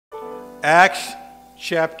Acts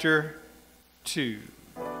chapter 2.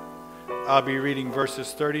 I'll be reading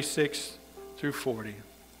verses 36 through 40.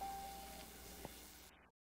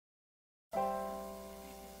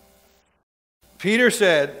 Peter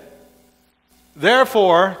said,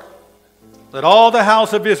 "Therefore, let all the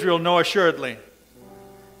house of Israel know assuredly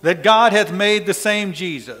that God hath made the same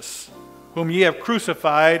Jesus, whom ye have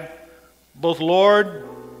crucified, both Lord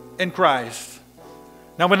and Christ."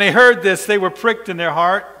 Now when they heard this, they were pricked in their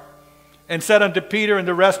heart, and said unto Peter and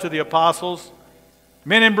the rest of the apostles,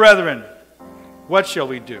 "Men and brethren, what shall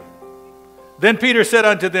we do?" Then Peter said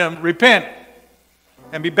unto them, "Repent,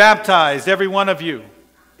 and be baptized, every one of you,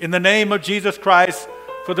 in the name of Jesus Christ,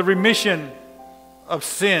 for the remission of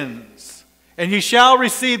sins. And ye shall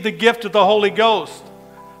receive the gift of the Holy Ghost.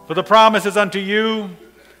 For the promise is unto you,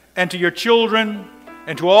 and to your children,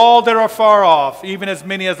 and to all that are far off, even as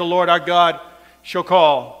many as the Lord our God shall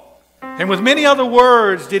call." And with many other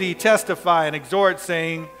words did he testify and exhort,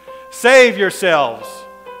 saying, "Save yourselves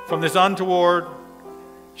from this untoward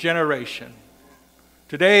generation."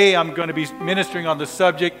 Today I'm going to be ministering on the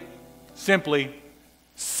subject simply,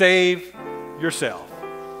 save yourself.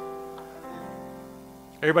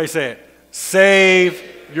 Everybody say it. Save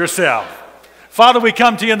yourself. Father, we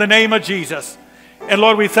come to you in the name of Jesus. And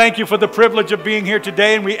Lord, we thank you for the privilege of being here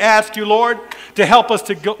today. And we ask you, Lord, to help us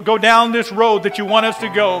to go down this road that you want us to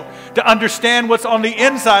go, to understand what's on the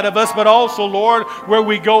inside of us, but also, Lord, where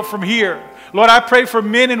we go from here. Lord, I pray for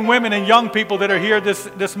men and women and young people that are here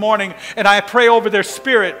this morning, and I pray over their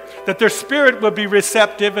spirit, that their spirit would be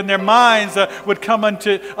receptive and their minds would come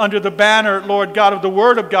under the banner, Lord God, of the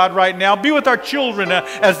Word of God right now. Be with our children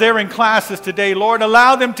as they're in classes today, Lord.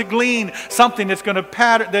 Allow them to glean something that's going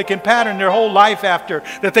to they can pattern their whole life after,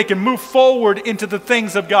 that they can move forward into the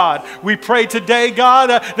things of God. We pray today, God,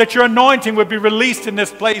 that your anointing would be released in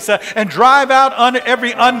this place and drive out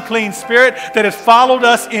every unclean spirit that has followed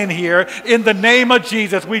us in here. In the name of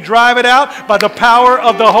Jesus, we drive it out by the power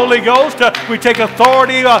of the Holy Ghost. We take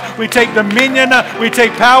authority, we take dominion, we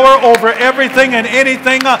take power over everything and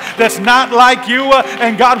anything that's not like you.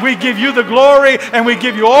 And God, we give you the glory and we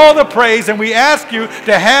give you all the praise, and we ask you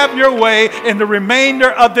to have your way in the remainder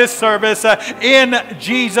of this service in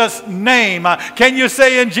Jesus' name. Can you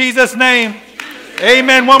say in Jesus' name?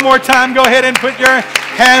 Amen. One more time, go ahead and put your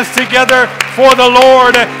hands together for the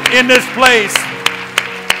Lord in this place.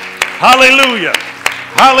 Hallelujah.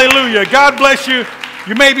 Hallelujah. God bless you.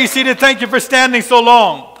 You may be seated. Thank you for standing so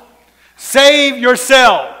long. Save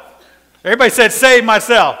yourself. Everybody said, save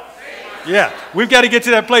myself. Yeah, we've got to get to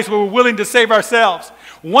that place where we're willing to save ourselves.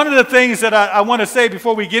 One of the things that I want to say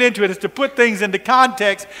before we get into it is to put things into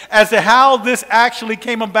context as to how this actually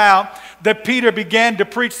came about, that Peter began to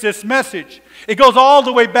preach this message. It goes all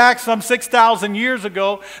the way back some 6,000 years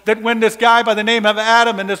ago, that when this guy by the name of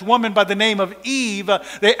Adam and this woman by the name of Eve,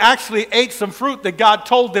 they actually ate some fruit that God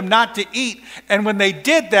told them not to eat. And when they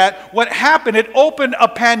did that, what happened, it opened a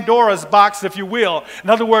Pandora's box, if you will.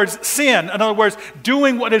 In other words, sin. In other words,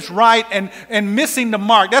 doing what is right and missing the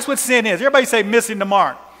mark. That's what sin is. Everybody say missing the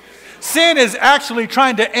mark. Sin is actually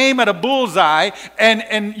trying to aim at a bullseye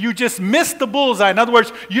and you just miss the bullseye. In other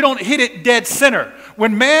words, you don't hit it dead center.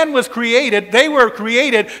 When man was created, they were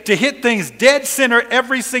created to hit things dead center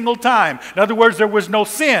every single time. In other words, there was no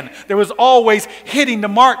sin. There was always hitting the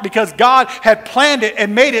mark because God had planned it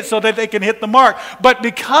and made it so that they can hit the mark. But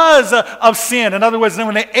because of sin, in other words,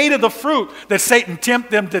 when they ate of the fruit that Satan tempted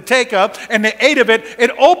them to take up and they ate of it, it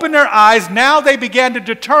opened their eyes. Now they began to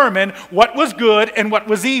determine what was good and what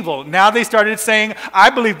was evil. Now they started saying, I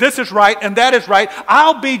believe this is right and that is right.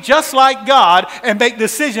 I'll be just like God and make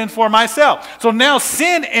decisions for myself. So now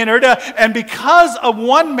sin entered, and because of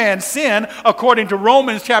one man's sin, according to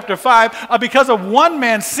Romans chapter 5, because of one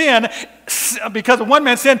man's sin,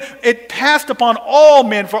 it passed upon all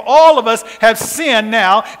men, for all of us have sinned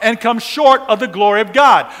now and come short of the glory of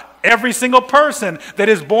God. Every single person that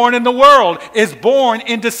is born in the world is born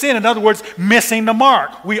into sin. In other words, missing the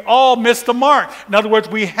mark. We all miss the mark. In other words,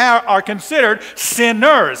 we are considered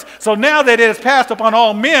sinners. So now that it has passed upon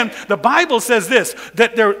all men, the Bible says this,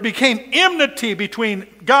 that there became enmity between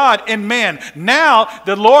God and man. Now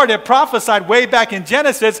the Lord had prophesied way back in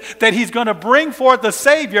Genesis that he's going to bring forth a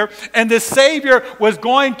Savior, and this Savior was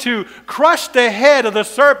going to crush the head of the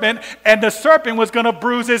serpent, and the serpent was going to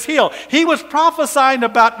bruise his heel. He was prophesying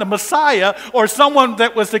about the Messiah, or someone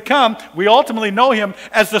that was to come. We ultimately know him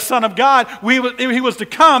as the Son of God. He was to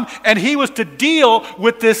come, and he was to deal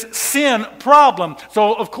with this sin problem.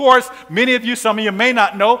 So of course, many of you, some of you may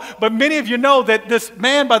not know, but many of you know that this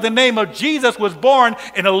man by the name of Jesus was born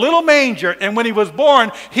in a little manger. And when he was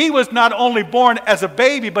born, he was not only born as a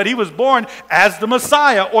baby, but he was born as the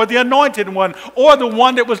Messiah, or the anointed one, or the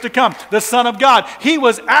one that was to come, the Son of God. He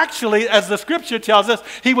was actually, as the scripture tells us,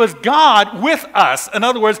 he was God with us. In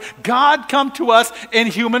other words, God come to us in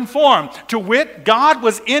human form. To wit, God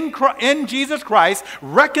was in Jesus Christ,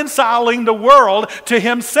 reconciling the world to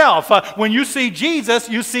himself. When you see Jesus,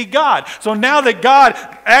 you see God. So now that God,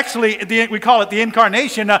 actually, we call it the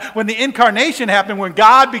incarnation. When the incarnation happened, when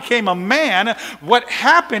God became a man, what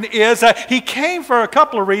happened is he came for a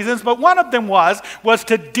couple of reasons, but one of them was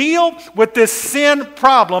to deal with this sin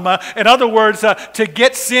problem. In other words, to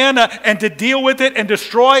get sin and to deal with it and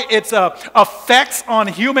destroy its effects on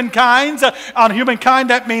humankind. On humankind,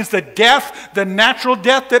 that means the death, the natural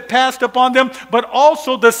death that passed upon them, but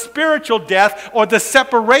also the spiritual death, or the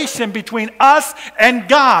separation between us and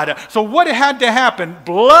God. So what had to happen?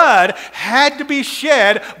 Blood had to be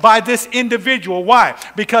shed by this individual. Why?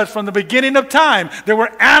 Because from the beginning of time, there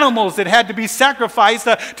were animals that had to be sacrificed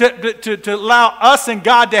to allow us and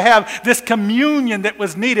God to have this communion that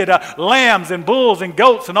was needed. Lambs and bulls and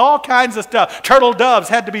goats and all kinds of stuff. Turtle doves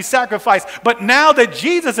had to be sacrificed. But now that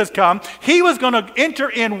Jesus has come, he was going to enter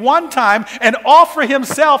in one time and offer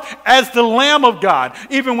himself as the Lamb of God.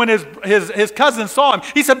 Even when his cousin saw him,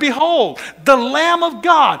 he said, "Behold, the Lamb of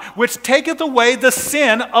God, which taketh away the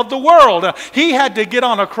sin of the world." He had to get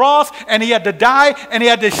on a cross, and he had to die, and he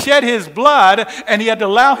had to shed his blood, and he had to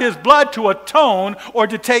allow his blood to atone or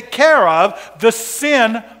to take care of the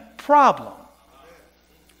sin problem.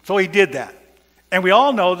 So he did that. And we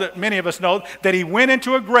all know that, many of us know, that he went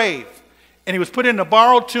into a grave. And he was put in a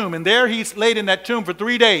borrowed tomb, and there he's laid in that tomb for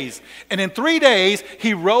 3 days. And in 3 days,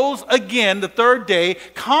 he rose again the third day,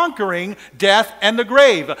 conquering death and the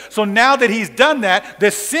grave. So now that he's done that, the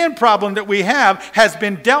sin problem that we have has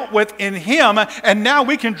been dealt with in him, and now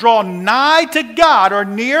we can draw nigh to God, or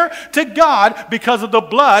near to God, because of the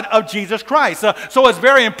blood of Jesus Christ. So it's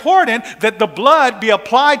very important that the blood be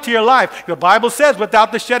applied to your life. The Bible says,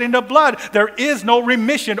 without the shedding of blood, there is no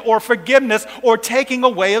remission or forgiveness or taking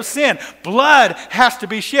away of sin. Blood has to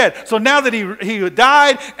be shed. So now that he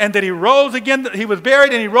died, and that he rose again, he was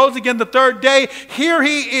buried and he rose again the third day, here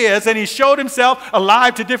he is, and he showed himself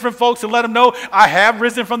alive to different folks and let them know, "I have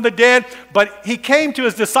risen from the dead." But he came to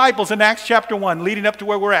his disciples in Acts chapter 1, leading up to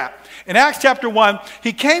where we're at. In Acts chapter 1,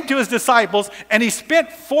 he came to his disciples and he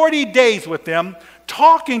spent 40 days with them,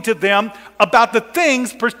 talking to them about the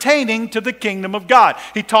things pertaining to the kingdom of God.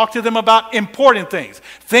 He talked to them about important things,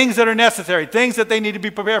 things that are necessary, things that they need to be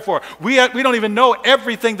prepared for. We don't even know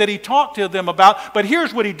everything that he talked to them about, but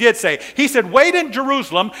here's what he did say. He said, "Wait in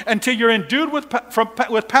Jerusalem until you're endued with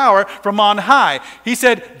power from on high." He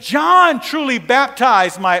said, "John truly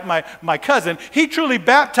baptized, my cousin, he truly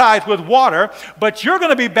baptized with water, but you're going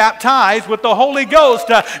to be baptized with the Holy Ghost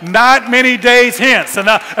not many days hence." In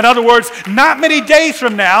other words, not many days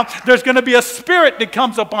from now, there's going to be a spirit that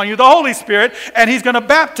comes upon you, the Holy Spirit, and he's going to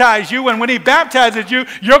baptize you. And when he baptizes you,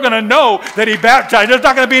 you're going to know that he baptized. There's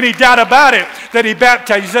not going to be any doubt about it that he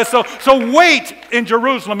baptized. He says, so wait in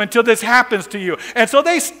Jerusalem until this happens to you. And so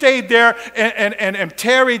they stayed there and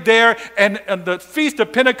tarried there, and the Feast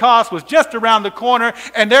of Pentecost was just around the corner,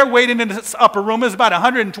 and they're waiting in this upper room. There's about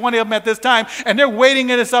 120 of them at this time, and they're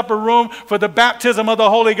waiting in this upper room for the baptism of the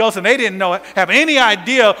Holy Ghost, and they didn't have any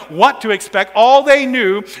idea what to expect. All they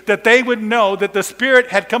knew that they would know that the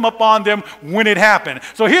Spirit had come upon them when it happened.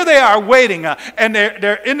 So here they are waiting, and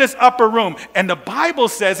they're in this upper room. And the Bible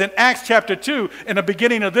says in Acts chapter 2, in the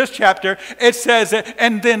beginning of this chapter, it says,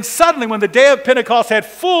 "And then suddenly when the day of Pentecost had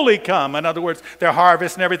fully come," in other words, their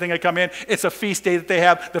harvest and everything had come in. It's a feast day that they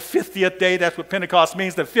have, the 50th day. That's what Pentecost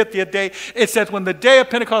means, the 50th day. It says, when the day of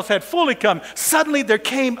Pentecost had fully come, suddenly there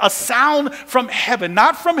came a sound from heaven,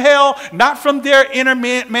 not from hell, not from their inner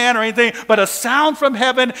man or anything, but a sound from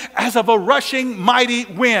heaven as of a rushing mighty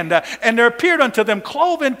wind. And there appeared unto them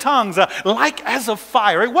cloven tongues like as of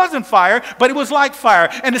fire. It wasn't fire, but it was like fire.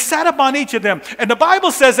 And it sat upon each of them. And the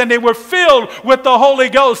Bible says, and they were filled with the Holy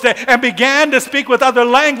Ghost and began to speak with other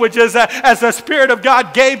languages as the Spirit of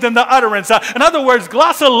God gave them the utterance. In other words,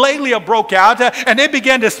 glossolalia broke out, and they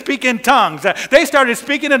began to speak in tongues. They started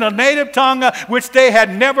speaking in a native tongue which they had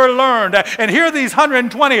never learned. And here these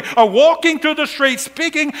 120 are walking through the streets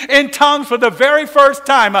speaking in tongues for the very first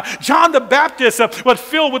time. John the Baptist was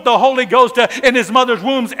filled with the Holy Ghost in his mother's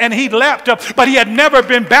wombs, and he leapt, but he had never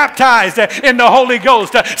been baptized in the Holy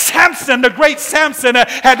Ghost. Samson, the great Samson,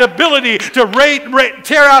 had the ability to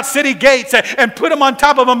tear out city gates and put them on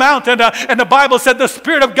top of a mountain, and the Bible said the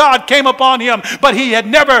Spirit of God came upon him, but he had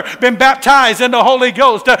never been baptized in the Holy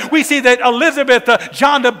Ghost. We see that Elizabeth,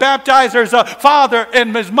 John the Baptizer's father,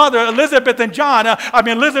 and his mother, Elizabeth and John,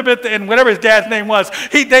 Elizabeth and whatever his dad's name was,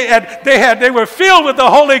 they were filled with the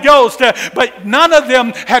Holy Ghost, but none of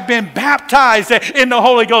them had been baptized in the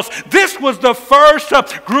Holy Ghost. This was the first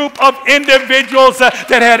group of individuals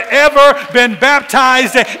that had ever been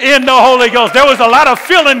baptized in the Holy Ghost. There was a lot of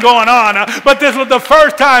filling going on, but this was the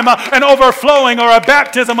first time an overflowing or a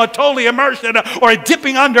baptism, a totally immersion, or a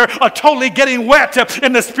dipping under, a totally getting wet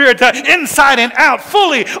in the Spirit, inside and out,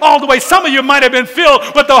 fully, all the way. Some of you might have been filled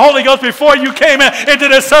with the Holy Ghost before you came into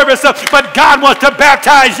the service, but God wants to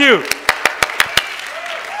baptize you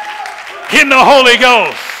in the Holy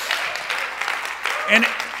Ghost. And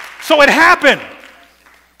so it happened.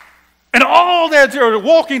 And all that they were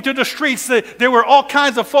walking through the streets, there were all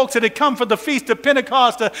kinds of folks that had come for the Feast of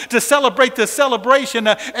Pentecost to celebrate the celebration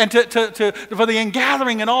and for the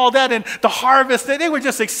ingathering and all that, and the harvest. They were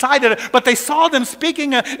just excited, but they saw them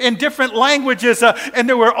speaking in different languages, and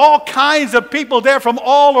there were all kinds of people there from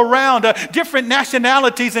all around, different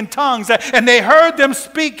nationalities and tongues, and they heard them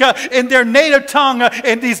speak in their native tongue,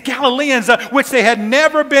 in these Galileans, which they had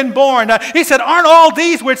never been born. He said, aren't all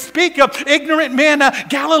these which speak ignorant men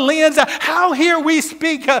Galileans? How hear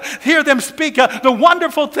them speak the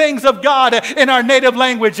wonderful things of God in our native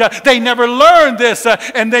language? They never learned this,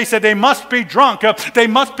 and they said they must be drunk. They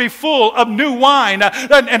must be full of new wine,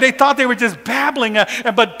 and they thought they were just babbling.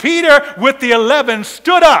 But Peter with the 11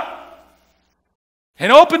 stood up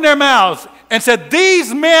and opened their mouths and said,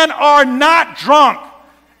 these men are not drunk,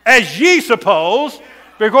 as ye suppose,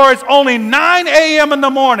 because it's only 9 a.m. in the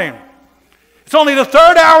morning. It's only the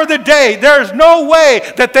third hour of the day. There's no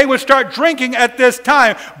way that they would start drinking at this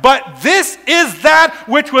time. But this is that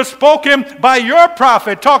which was spoken by your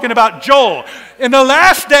prophet, talking about Joel. In the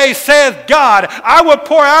last days, saith God, I will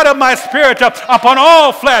pour out of my Spirit upon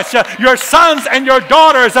all flesh. Your sons and your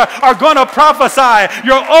daughters are going to prophesy.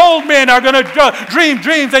 Your old men are going to dream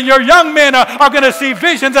dreams, and your young men are going to see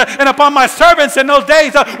visions. And upon my servants in those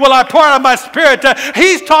days will I pour out my Spirit.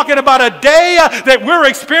 He's talking about a day that we're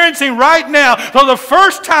experiencing right now. So the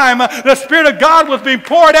first time the Spirit of God was being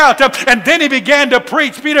poured out, and then he began to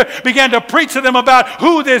preach. Peter began to preach to them about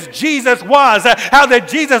who this Jesus was, how that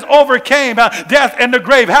Jesus overcame death and the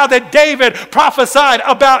grave, how that David prophesied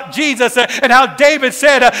about Jesus, and how David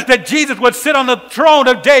said that Jesus would sit on the throne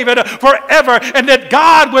of David forever, and that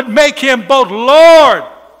God would make him both Lord,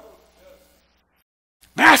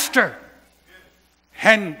 Master,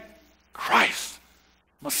 and Christ,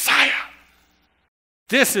 Messiah.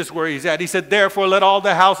 This is where he's at. He said, therefore let all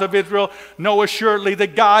the house of Israel know assuredly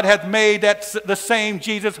that God hath made that the same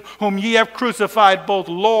Jesus whom ye have crucified, both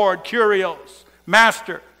Lord, Kyrios,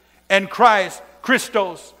 Master, and Christ,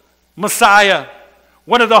 Christos, Messiah.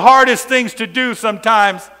 One of the hardest things to do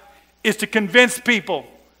sometimes is to convince people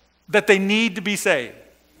that they need to be saved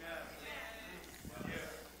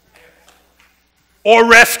or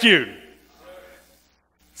rescued.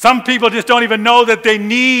 Some people just don't even know that they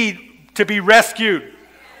need to be rescued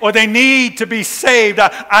or they need to be saved.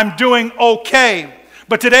 I'm doing okay.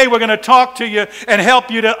 But today we're going to talk to you and help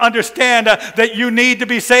you to understand that you need to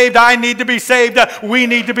be saved. I need to be saved. We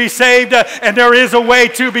need to be saved. And there is a way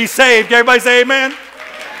to be saved. Everybody say amen.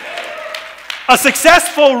 A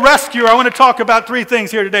successful rescuer, I want to talk about three things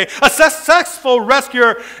here today. A successful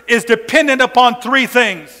rescuer is dependent upon three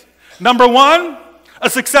things. Number one, a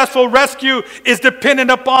successful rescue is dependent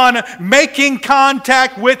upon making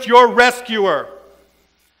contact with your rescuer.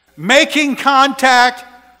 Making contact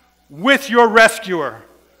with your rescuer.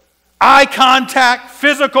 Eye contact,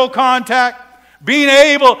 physical contact, being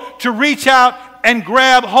able to reach out and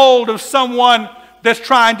grab hold of someone that's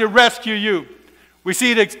trying to rescue you. We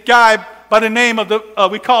see this guy by the name of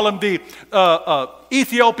we call him the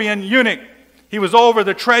Ethiopian eunuch. He was over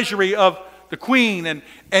the treasury of the queen,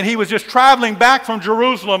 and he was just traveling back from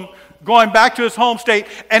Jerusalem, going back to his home state,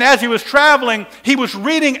 and as he was traveling, he was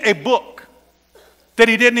reading a book that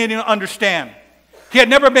he didn't even understand. He had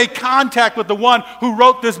never made contact with the one who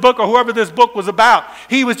wrote this book or whoever this book was about.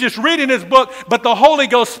 He was just reading his book, but the Holy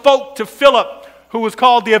Ghost spoke to Philip, who was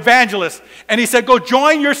called the evangelist, and he said, go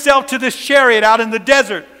join yourself to this chariot out in the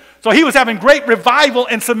desert So he was having great revival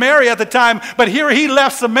in Samaria at the time, but here he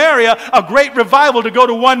left Samaria, a great revival, to go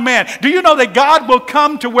to one man. Do you know that God will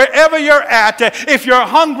come to wherever you're at? If you're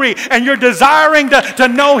hungry and you're desiring to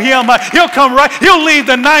know him, he'll come right. He'll leave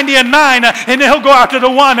the 90 and 9 and then he'll go after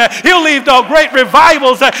the one. He'll leave the great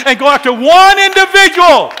revivals and go after one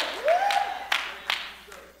individual.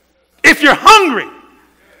 If you're hungry.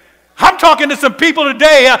 I'm talking to some people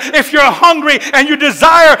today. If you're hungry and you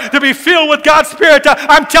desire to be filled with God's Spirit,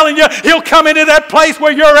 I'm telling you, he'll come into that place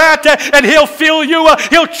where you're at and he'll fill you.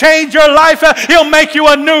 He'll change your life. He'll make you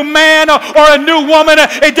a new man or a new woman.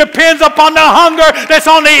 It depends upon the hunger that's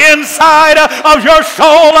on the inside of your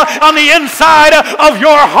soul, on the inside of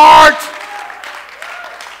your heart.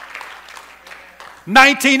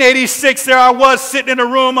 1986, there I was sitting in a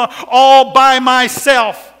room all by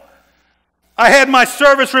myself. I had my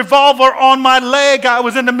service revolver on my leg. I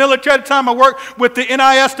was in the military at the time. I worked with the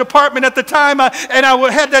NIS department at the time, and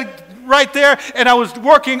I had that right there, and I was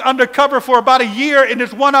working undercover for about a year in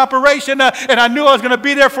this one operation, and I knew I was going to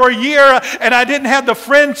be there for a year, and I didn't have the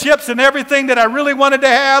friendships and everything that I really wanted to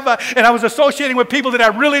have, and I was associating with people that I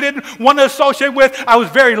really didn't want to associate with. I was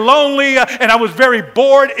very lonely, and I was very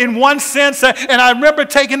bored in one sense, and I remember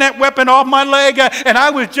taking that weapon off my leg, and I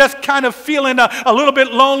was just kind of feeling a little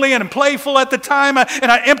bit lonely and playful at the time,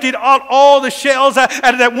 and I emptied out all the shells out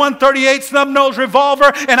of that 138 snub-nose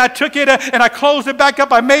revolver, and I took it, and I closed it back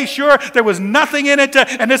up. I made sure there was nothing in it,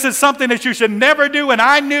 and this is something that you should never do, and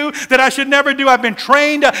I knew that I should never do. I've been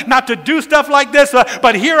trained not to do stuff like this,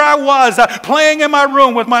 but here I was playing in my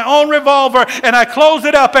room with my own revolver, and I closed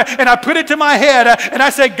it up, and I put it to my head, and I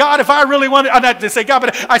said, God, if I really want to, not to say God,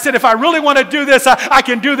 but I said, if I really want to do this, I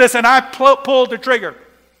can do this, and I pulled the trigger.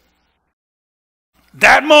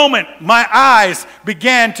 That moment, my eyes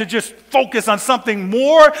began to just focus on something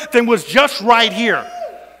more than was just right here.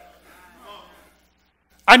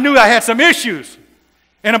 I knew I had some issues.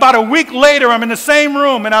 And about a week later, I'm in the same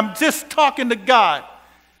room, and I'm just talking to God.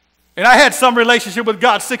 And I had some relationship with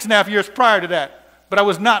God 6.5 years prior to that. But I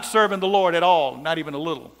was not serving the Lord at all, not even a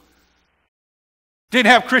little. Didn't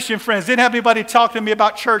have Christian friends. Didn't have anybody talk to me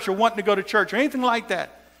about church or wanting to go to church or anything like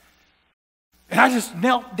that. And I just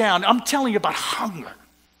knelt down. I'm telling you about hunger.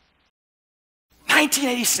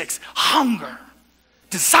 1986, hunger.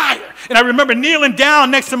 Desire. And I remember kneeling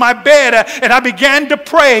down next to my bed and I began to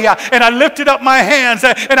pray and I lifted up my hands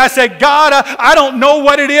and I said, God, I don't know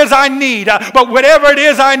what it is I need, but whatever it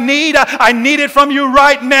is I need it from you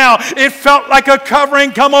right now. It felt like a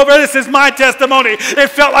covering come over. This is my testimony. It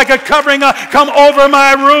felt like a covering come over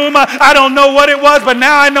my room. I don't know what it was, but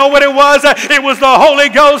now I know what it was. It was the Holy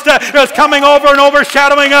Ghost that was coming over and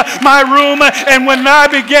overshadowing my room. And when I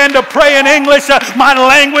began to pray in English, my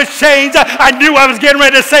language changed. I knew I was getting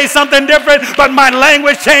ready to say something different, but my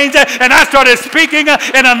language changed and I started speaking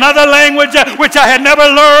in another language which I had never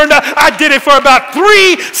learned. I did it for about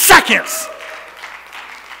 3 seconds.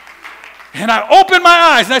 And I opened my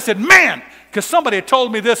eyes and I said, man, because somebody had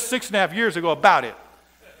told me this 6.5 years ago about it.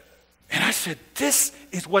 And I said, this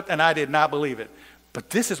is what, and I did not believe it, but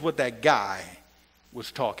this is what that guy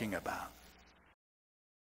was talking about.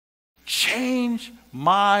 Change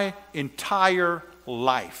my entire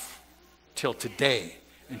life. Till today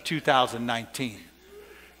in 2019.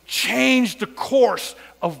 Changed the course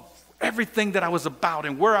of everything that I was about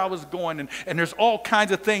and where I was going. And there's all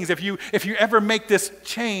kinds of things. If you ever make this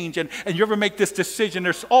change and you ever make this decision,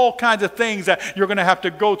 there's all kinds of things that you're going to have to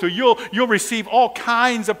go through. You'll receive all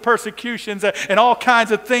kinds of persecutions and all kinds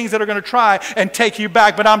of things that are going to try and take you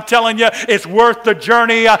back. But I'm telling you, it's worth the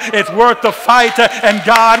journey. It's worth the fight. And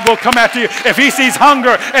God will come after you. If he sees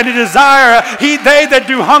hunger and a desire, they that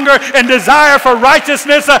do hunger and desire for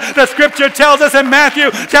righteousness, the scripture tells us in Matthew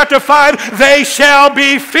chapter 5, they shall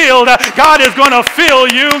be filled. God is going to fill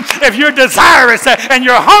you if you're desirous and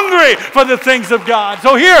you're hungry for the things of God.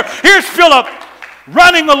 So here's Philip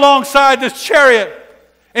running alongside this chariot,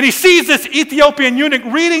 and he sees this Ethiopian eunuch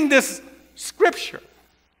reading this scripture.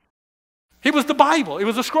 It was the Bible. It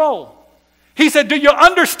was a scroll. He said, do you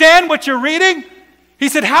understand what you're reading? He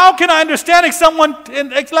said, how can I understand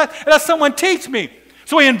it? Let someone teach me.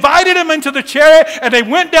 So he invited him into the chariot, and they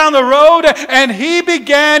went down the road, and he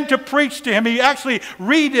began to preach to him. He actually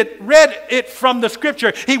read it from the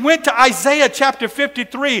scripture. He went to Isaiah chapter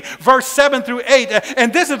 53, verse 7 through 8,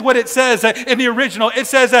 and this is what it says in the original. It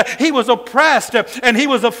says, he was oppressed, and he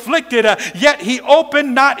was afflicted, yet he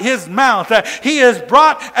opened not his mouth. He is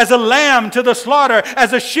brought as a lamb to the slaughter,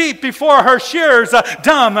 as a sheep before her shearers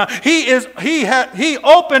dumb. He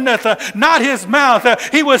openeth not his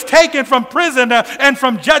mouth. He was taken from prison and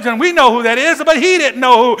from judgment. We know who that is, but he didn't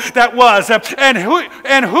know who that was.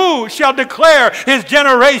 And who shall declare his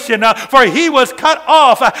generation? For he was cut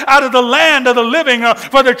off out of the land of the living.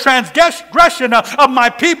 For the transgression of my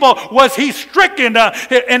people was he stricken.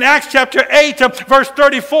 In Acts chapter 8, verse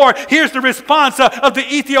 34, here's the response of the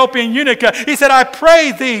Ethiopian eunuch. He said, I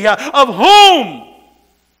pray thee, of whom?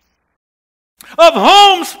 Of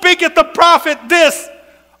whom speaketh the prophet this?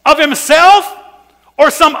 Of himself or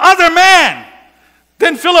some other man?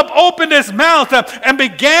 Then Philip opened his mouth and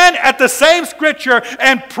began at the same scripture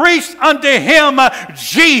and preached unto him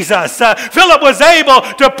Jesus. Philip was able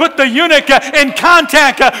to put the eunuch in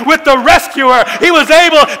contact with the rescuer. He was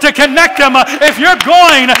able to connect him. If you're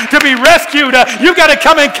going to be rescued, you got to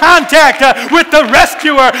come in contact with the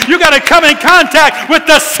rescuer. You got to come in contact with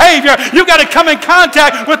the Savior. You got to come in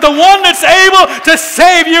contact with the one that's able to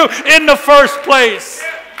save you in the first place.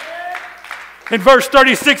 In verse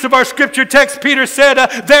 36 of our scripture text, Peter said,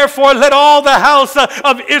 therefore let all the house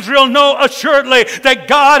of Israel know assuredly that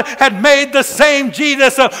God had made the same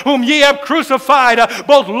Jesus whom ye have crucified,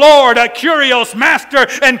 both Lord, Kyrios, Master,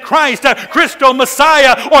 and Christ, Christo,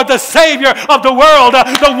 Messiah, or the Savior of the world.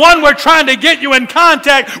 The one we're trying to get you in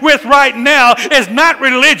contact with right now is not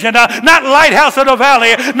religion, not Lighthouse of the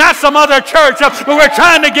Valley, not some other church, but we're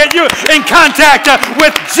trying to get you in contact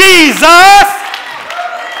with Jesus.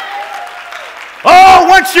 Oh,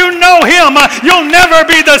 once you know him, you'll never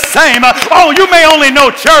be the same. Oh, you may only know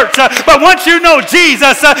church, but once you know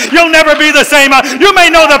Jesus, you'll never be the same. You may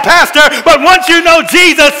know the pastor, but once you know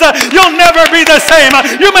Jesus, you'll never be the same.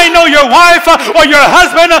 You may know your wife or your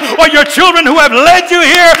husband or your children who have led you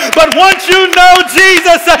here, but once you know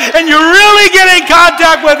Jesus and you really get in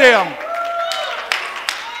contact with him.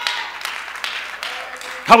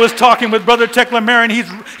 I was talking with Brother Tekla Marin.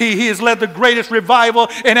 He has led the greatest revival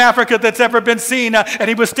in Africa that's ever been seen. And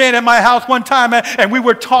he was staying at my house one time, and we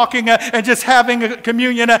were talking and just having a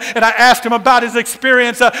communion. And I asked him about his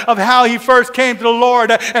experience of how he first came to the Lord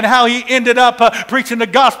and how he ended up preaching the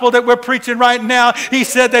gospel that we're preaching right now. He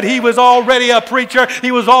said that he was already a preacher.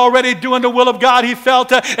 He was already doing the will of God. He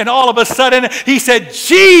felt, and all of a sudden, he said,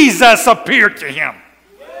 Jesus appeared to him.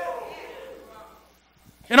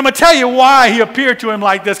 And I'm going to tell you why he appeared to him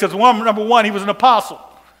like this, because number one, he was an apostle.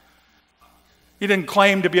 He didn't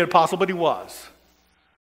claim to be an apostle, but he was.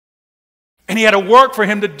 And he had a work for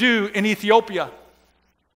him to do in Ethiopia.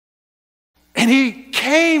 And he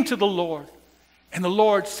came to the Lord, and the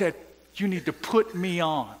Lord said, you need to put me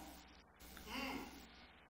on.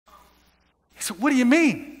 He said, what do you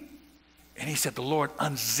mean? And he said, the Lord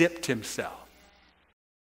unzipped himself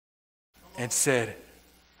and said,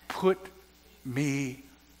 put me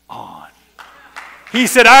on. He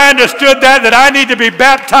said, I understood that I need to be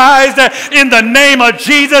baptized in the name of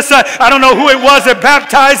Jesus. I don't know who it was that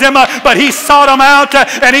baptized him, but he sought them out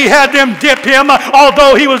and he had them dip him.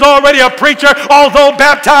 Although he was already a preacher, although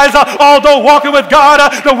baptized, although walking with God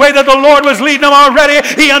the way that the Lord was leading him already,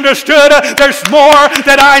 he understood there's more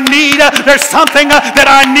that I need. There's something that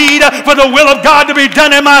I need for the will of God to be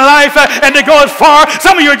done in my life and to go as far.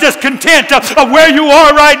 Some of you are just content of where you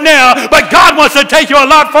are right now, but God wants to take you a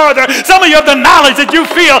lot farther. Some of you have the knowledge that you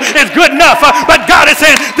feel is good enough, but God is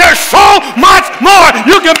saying there's so much more.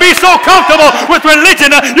 You can be so comfortable with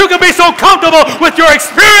religion, you can be so comfortable with your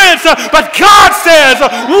experience, but God says,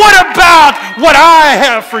 what about what I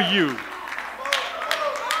have for you?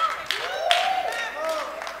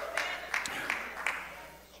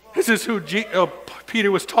 This is who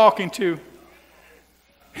Peter was talking to.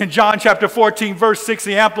 In John chapter 14, verse 6,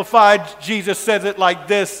 the Amplified, Jesus says it like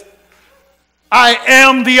this: I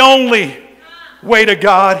am the only way to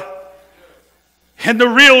God and the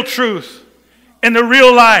real truth and the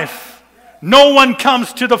real life. No one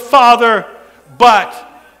comes to the Father but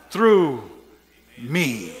through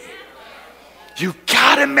me. You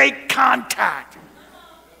got to make contact.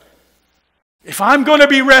 If I'm going to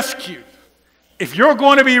be rescued, if you're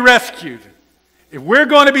going to be rescued, if we're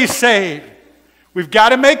going to be saved, we've got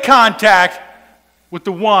to make contact with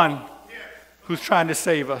the one who's trying to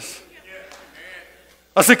save us.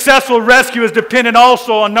 A successful rescue is dependent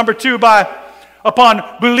also on, number two, upon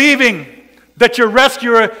believing that your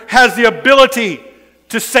rescuer has the ability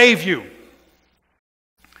to save you.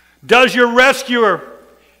 Does your rescuer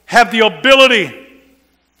have the ability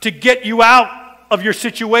to get you out of your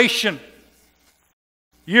situation?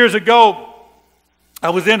 Years ago, I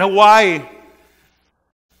was in Hawaii.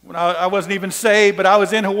 When I wasn't even saved, but I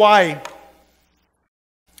was in Hawaii.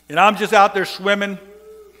 And I'm just out there swimming,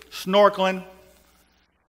 snorkeling,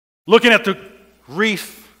 looking at the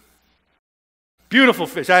reef. Beautiful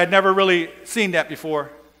fish. I had never really seen that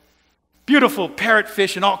before. Beautiful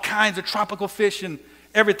parrotfish and all kinds of tropical fish. And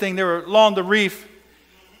everything. They were along the reef.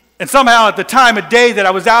 And somehow at the time of day that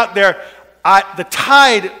I was out there, the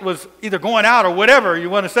tide was either going out or whatever you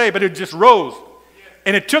want to say, but it just rose.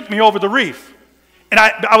 And it took me over the reef. And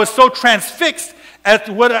I was so transfixed at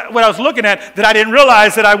what I was looking at that I didn't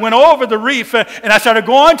realize that I went over the reef and I started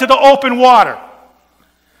going to the open water.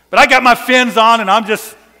 But I got my fins on and I'm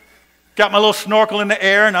just got my little snorkel in the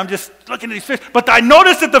air and I'm just looking at these fish. But I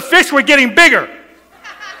noticed that the fish were getting bigger.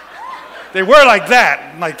 They were like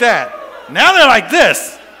that, like that. Now they're like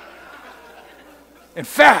this. In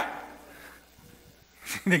fact,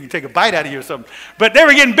 they can take a bite out of you or something. But they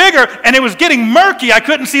were getting bigger, and it was getting murky. I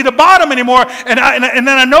couldn't see the bottom anymore. And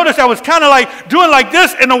then I noticed I was kind of like doing like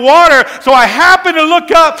this in the water. So I happened to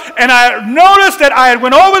look up, and I noticed that I had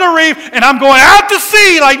went over the reef, and I'm going out to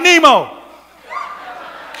sea like Nemo.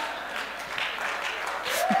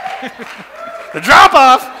 The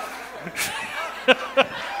drop-off.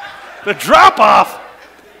 The drop-off.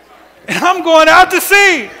 And I'm going out to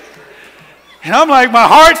sea. And I'm like, my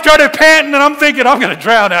heart started panting, and I'm thinking, I'm going to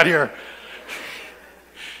drown out here.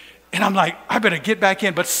 And I'm like, I better get back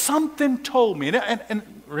in. But something told me, and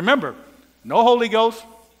remember, no Holy Ghost,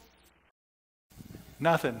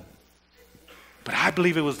 nothing. But I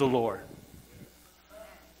believe it was the Lord.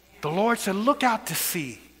 The Lord said, look out to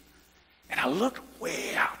sea. And I looked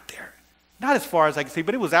way out there. Not as far as I could see,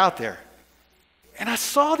 but it was out there. And I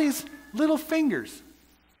saw these little fingers.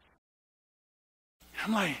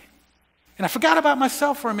 I'm like, and I forgot about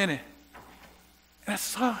myself for a minute. And I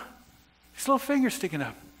saw these little fingers sticking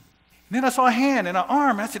up. And then I saw a hand and an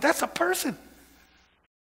arm. And I said, that's a person.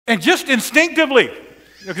 And just instinctively,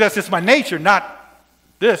 because that's just my nature, not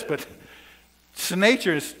this, but it's the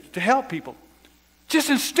nature is to help people. Just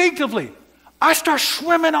instinctively, I start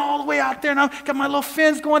swimming all the way out there, and I've got my little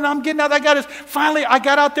fins going, and I'm getting out. Finally, I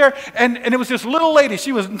got out there, and it was this little lady.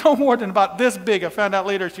 She was no more than about this big. I found out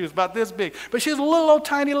later she was about this big. But she was a little old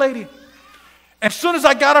tiny lady. And as soon as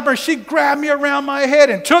I got up her, she grabbed me around my head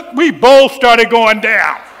and we both started going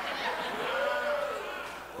down.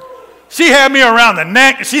 She had me around the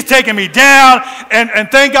neck, and she's taking me down, and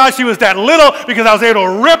thank God she was that little because I was able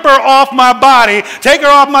to rip her off my body, take her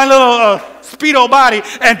off my little Speedo body,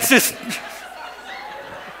 and just...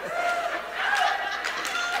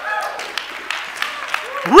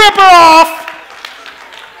 rip her off.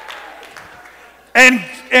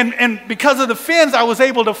 And because of the fins, I was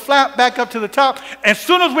able to flap back up to the top. As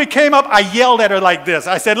soon as we came up, I yelled at her like this.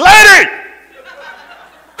 I said, lady,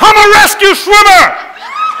 I'm a rescue swimmer.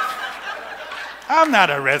 I'm not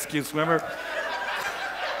a rescue swimmer.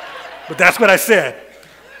 But that's what I said.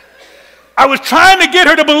 I was trying to get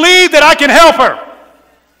her to believe that I can help her.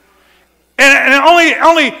 And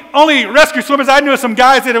only rescue swimmers. I knew some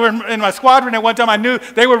guys that were in my squadron at one time. I knew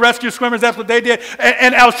they were rescue swimmers. That's what they did.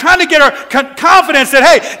 And I was trying to get her confidence that,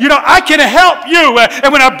 hey, I can help you.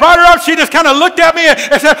 And when I brought her up, she just kind of looked at me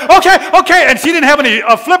and said, okay. And she didn't have any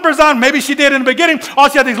flippers on. Maybe she did in the beginning. All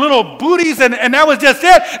she had these little booties, and that was just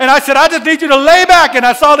it. And I said, I just need you to lay back. And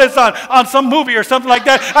I saw this on some movie or something like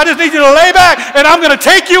that. I just need you to lay back, and I'm going to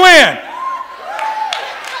take you in.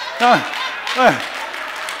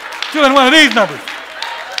 Doing one of these numbers.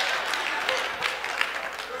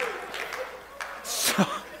 So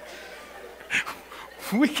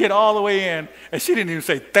we get all the way in, and she didn't even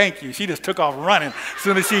say thank you. She just took off running as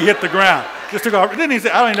soon as she hit the ground. Just took off. Didn't even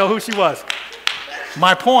say, I don't even know who she was.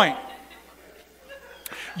 My point.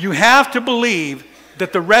 You have to believe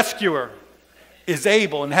that the rescuer is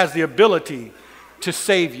able and has the ability to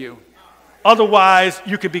save you. Otherwise,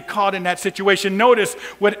 you could be caught in that situation. Notice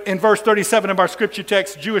what in verse 37 of our scripture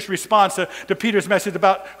text, Jewish response to Peter's message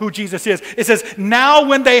about who Jesus is. It says, now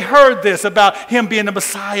when they heard this about him being the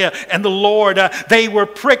Messiah and the Lord, they were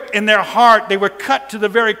pricked in their heart. They were cut to the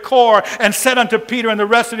very core and said unto Peter and the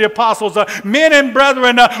rest of the apostles, men and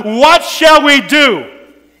brethren, what shall we do?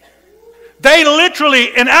 They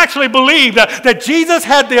literally and actually believed that Jesus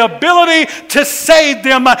had the ability to save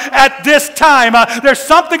them at this time. There's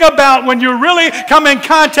something about when you really come in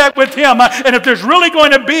contact with him, and if there's really going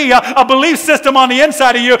to be a belief system on the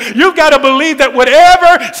inside of you, you've got to believe that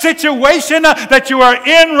whatever situation that you are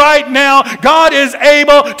in right now, God is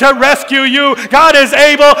able to rescue you. God is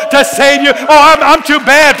able to save you. Oh, I'm too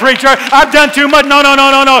bad, preacher. I've done too much. No.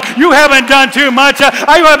 You haven't done too much.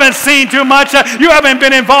 You haven't seen too much. You haven't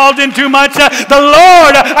been involved in too much. The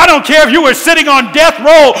Lord, I don't care if you were sitting on death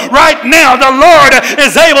row right now, the Lord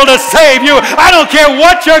is able to save you. I don't care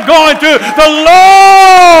what you're going through. The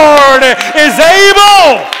Lord is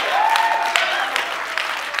able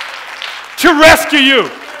to rescue you.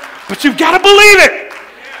 But you've got to believe it.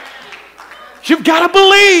 You've got to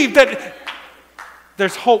believe that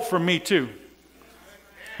there's hope for me too.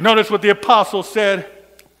 Notice what the apostle said.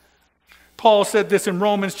 Paul said this in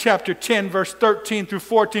Romans chapter 10, verse 13 through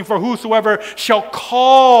 14. For whosoever shall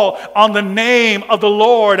call on the name of the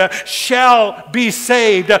Lord shall be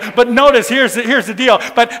saved. But notice, here's the deal.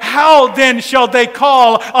 But how then shall they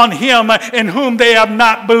call on him in whom they have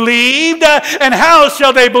not believed? And how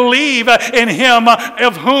shall they believe in him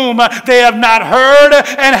of whom they have not heard?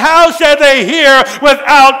 And how shall they hear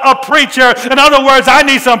without a preacher? In other words, I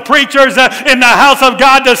need some preachers in the house of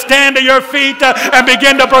God to stand to your feet and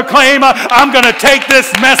begin to proclaim, I'm going to take this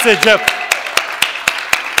message.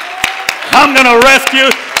 I'm going to rescue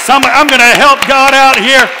someone. I'm going to help God out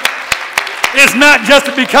here. It's not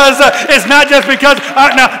just because,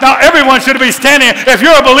 now everyone should be standing. If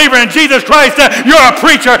you're a believer in Jesus Christ, you're a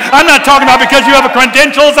preacher. I'm not talking about because you have the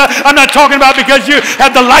credentials. I'm not talking about because you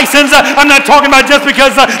have the license. I'm not talking about just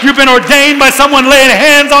because you've been ordained by someone laying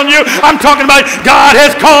hands on you. I'm talking about God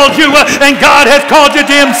has called you and God has called you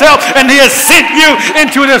to himself and he has sent you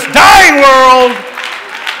into this dying world.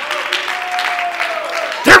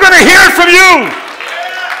 They're going to hear it from you.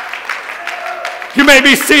 You may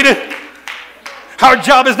be seated. Our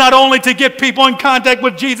job is not only to get people in contact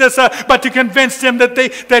with Jesus, but to convince them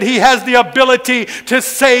that he has the ability to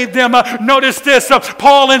save them. Notice this,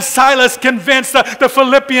 Paul and Silas convinced the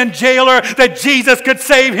Philippian jailer that Jesus could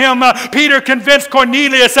save him. Peter convinced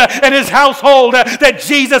Cornelius and his household that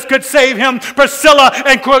Jesus could save him. Priscilla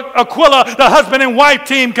and Aquila, the husband and wife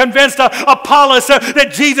team, convinced Apollos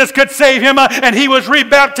that Jesus could save him, and he was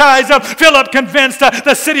rebaptized. Philip convinced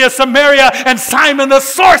the city of Samaria and Simon the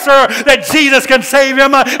sorcerer that Jesus can save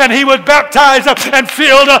him, and he was baptized and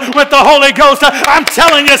filled with the Holy Ghost. I'm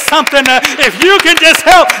telling you something, if you can just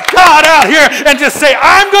help God out here and just say,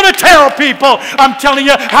 I'm going to tell people, I'm telling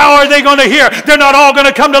you, how are they going to hear? They're not all going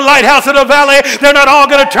to come to Lighthouse of the Valley. They're not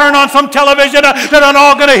all going to turn on some television. They're not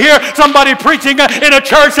all going to hear somebody preaching in a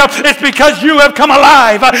church. It's because you have come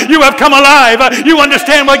alive. You have come alive. You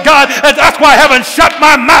understand what God, that's why I haven't shut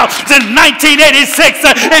my mouth since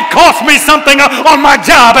 1986. It cost me something on my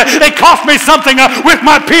job. It cost me something with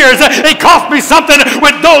my peers. It cost me something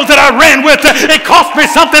with those that I ran with. It cost me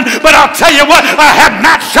something, but I'll tell you what, I have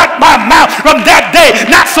not shut my mouth from that day,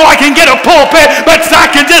 not so I can get a pulpit, but so I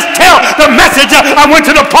can just tell the message. I went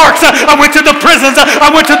to the parks, I went to the prisons, I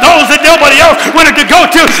went to those that nobody else wanted to go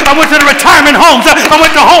to. I went to the retirement homes, I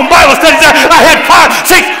went to home Bible studies. I had 5,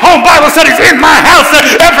 6 home Bible studies in my house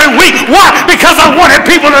every week. Why? Because I wanted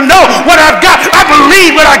people to know what I've got. I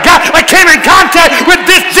believe what I got. I came in contact with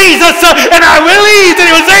this Jesus, and I believed that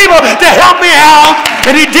he was able to help me out,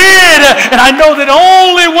 and he did. And I know that the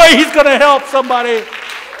only way he's going to help somebody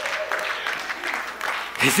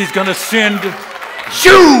is he's going to send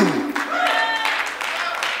you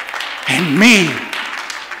and me.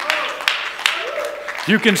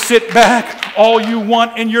 You can sit back all you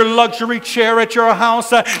want in your luxury chair at your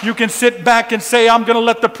house. You can sit back and say, I'm going to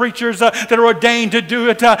let the preachers that are ordained to do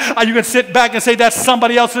it. You can sit back and say, that's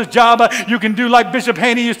somebody else's job. You can do like Bishop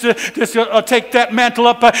Haney used to just take that mantle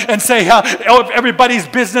up and say, everybody's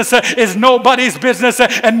business is nobody's business,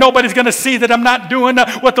 and nobody's going to see that I'm not doing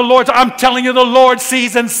what the Lord's. I'm telling you, the Lord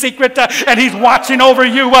sees in secret, and he's watching over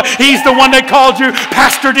you. He's the one that called you.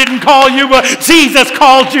 Pastor didn't call you. Jesus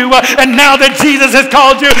called you, and now that Jesus has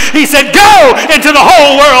called you, he said, go into the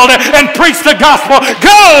whole world and preach the gospel.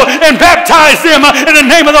 Go and baptize them in the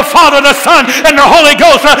name of the Father, the Son, and the Holy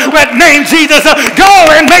Ghost. That name Jesus. Go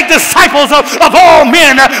and make disciples of all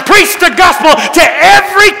men. Preach the gospel to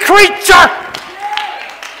every creature.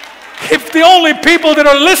 If the only people that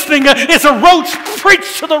are listening is a roach,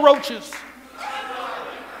 preach to the roaches.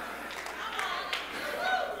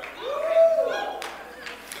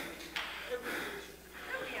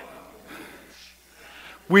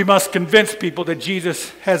 We must convince people that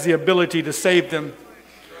Jesus has the ability to save them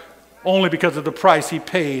only because of the price he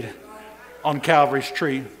paid on Calvary's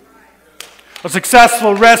tree. A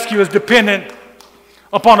successful rescue is dependent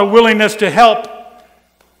upon a willingness to help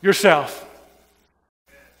yourself.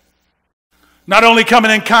 Not only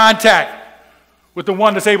coming in contact with the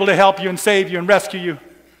one that's able to help you and save you and rescue you,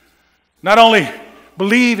 not only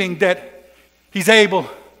believing that he's able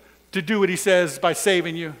to do what he says by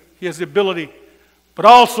saving you, he has the ability, but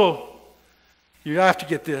also, you have to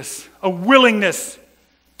get this, a willingness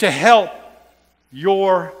to help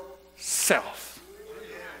yourself.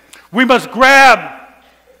 We must grab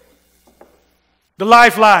the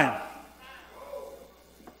lifeline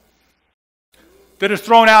that is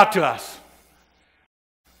thrown out to us.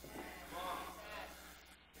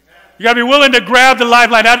 You got to be willing to grab the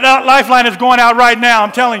lifeline. That lifeline is going out right now,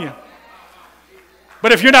 I'm telling you.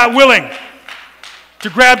 But if you're not willing to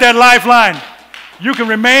grab that lifeline, you can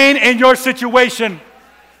remain in your situation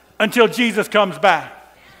until Jesus comes back.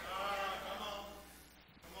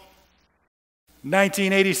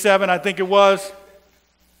 1987, I think it was.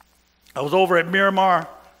 I was over at Miramar.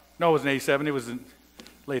 No, it wasn't 87. It was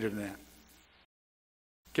later than that.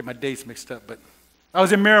 Get my dates mixed up, but I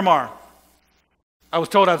was in Miramar. I was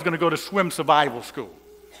told I was going to go to swim survival school.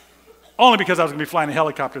 Only because I was going to be flying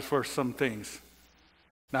helicopters for some things.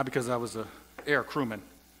 Not because I was an air crewman.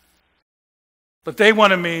 But they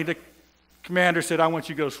wanted me, the commander said, I want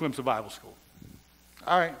you to go to swim survival school.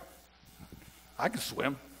 All right. I can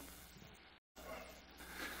swim.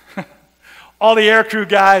 All the aircrew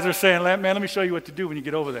guys are saying, man, let me show you what to do when you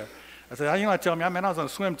get over there. I said, you know what, tell me, man, I was on a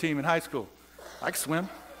swim team in high school. I can swim.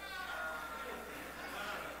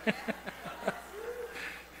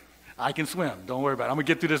 I can swim. Don't worry about it. I'm going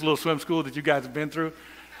to get through this little swim school that you guys have been through.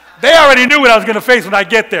 They already knew what I was going to face when I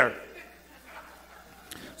get there.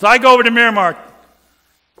 So I go over to Miramar,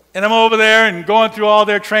 and I'm over there and going through all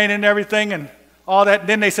their training and everything and all that. And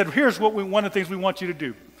then they said, here's one of the things we want you to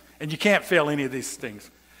do. And you can't fail any of these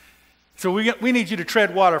things. So we need you to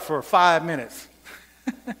tread water for 5 minutes.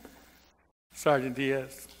 Sergeant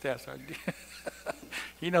Diaz, Staff Sergeant Diaz.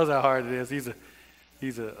 He knows how hard it is.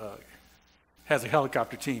 Has a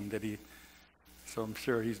helicopter team so I'm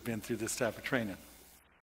sure he's been through this type of training.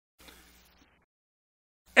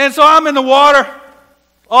 And so I'm in the water,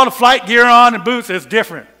 all the flight gear on and boots. It's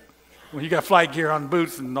different when you got flight gear on,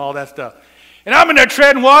 boots and all that stuff. And I'm in there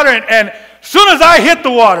treading water, and as soon as I hit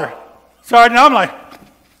the water, Sergeant, I'm like,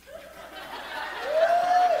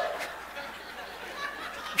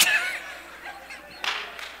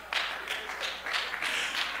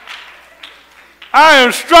 I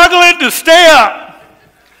am struggling to stay up.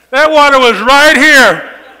 That water was right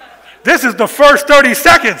here. This is the first 30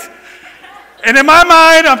 seconds. And in my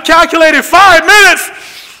mind, I'm calculating 5 minutes.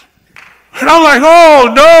 And I'm like,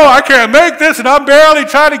 oh, no, I can't make this. And I'm barely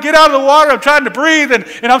trying to get out of the water. I'm trying to breathe.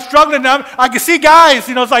 And I'm struggling. I can see guys,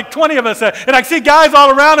 it's like 20 of us. And I can see guys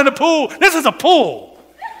all around in the pool. This is a pool.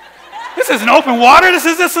 This isn't open water. This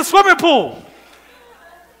is just a swimming pool.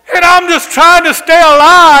 And I'm just trying to stay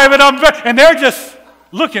alive, and they're just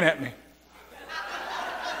looking at me.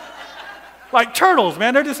 Like turtles,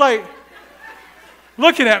 man. They're just like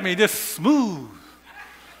looking at me, just smooth.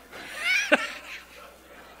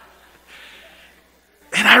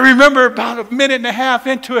 And I remember about a minute and a half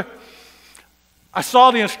into it, I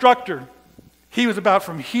saw the instructor. He was about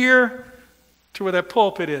from here to where that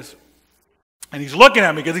pulpit is. And he's looking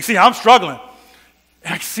at me because he see I'm struggling.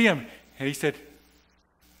 And I see him, and he said,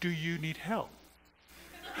 do you need help?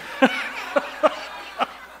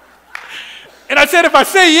 And I said, if I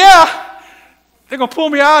say yeah, they're going to pull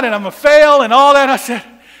me out and I'm going to fail and all that. And I said,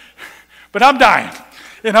 but I'm dying.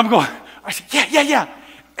 And I said, yeah.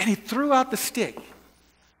 And he threw out the stick.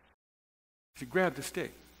 He grabbed the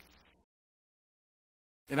stick.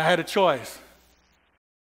 And I had a choice.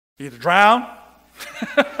 Either drown,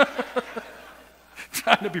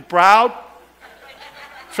 trying to be proud,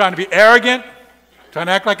 trying to be arrogant, trying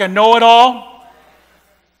to act like I know it all.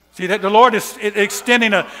 See, that the Lord is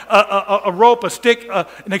extending a rope, a stick,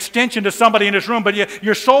 an extension to somebody in this room, but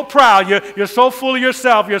you're so proud, you're so full of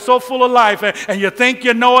yourself, you're so full of life, and you think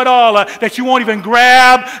you know it all, that you won't even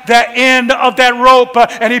grab that end of that rope.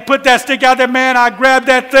 And he put that stick out there, man, I grabbed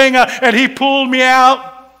that thing, and he pulled me out.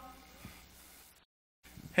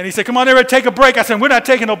 And he said, come on, everybody, take a break. I said, we're not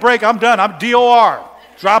taking no break. I'm done. I'm DOR.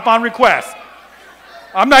 Drop on request.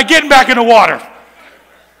 I'm not getting back in the water.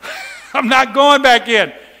 I'm not going back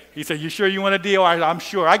in. He said, you sure you want a DOR? I'm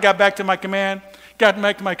sure. I got back to my command.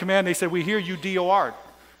 They said, we hear you DOR'd.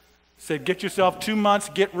 Said, get yourself 2 months,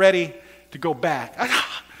 get ready to go back.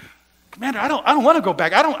 Commander, I don't want to go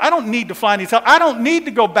back. I don't need to fly any help. I don't need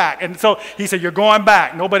to go back. And so he said, you're going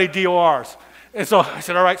back. Nobody DORs. And so I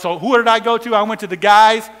said, all right, so who did I go to? I went to the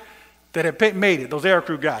guys that had made it, those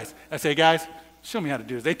aircrew guys. I said, guys, show me how to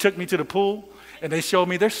do this. They took me to the pool. And they showed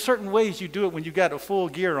me there's certain ways you do it when you got a full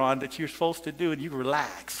gear on that you're supposed to do, and you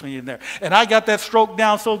relax when you're in there. And I got that stroke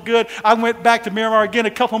down so good, I went back to Miramar again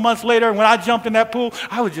a couple months later, and when I jumped in that pool,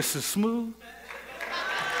 I was just as smooth.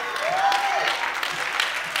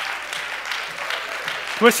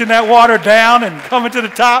 Pushing that water down and coming to the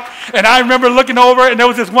top. And I remember looking over, and there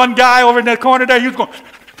was this one guy over in that corner there, he was going,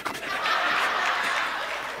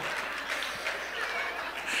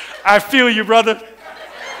 I feel you, brother.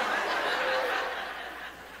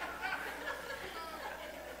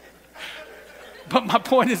 But my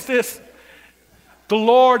point is this. The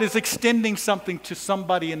Lord is extending something to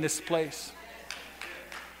somebody in this place.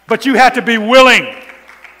 But you have to be willing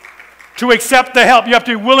to accept the help. You have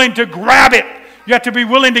to be willing to grab it You have to be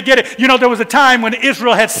willing to get it. You know, there was a time when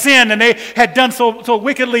Israel had sinned and they had done so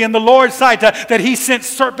wickedly in the Lord's sight that he sent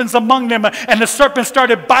serpents among them, and the serpents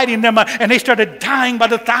started biting them, and they started dying by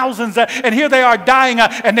the thousands. And here they are dying,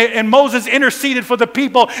 and Moses interceded for the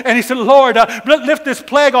people, and he said, Lord, lift this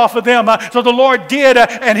plague off of them. So the Lord did,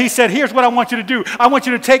 and he said, here's what I want you to do. I want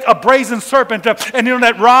you to take a brazen serpent, and you know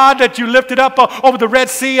that rod that you lifted up over the Red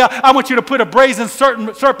Sea, I want you to put a brazen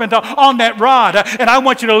serpent on that rod, and I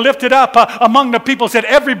want you to lift it up among the people. Said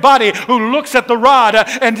everybody who looks at the rod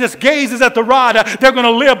and just gazes at the rod, they're going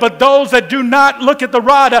to live, but those that do not look at the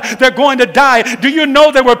rod, they're going to die. Do you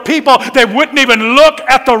know there were people that wouldn't even look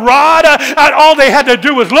at the rod? All they had to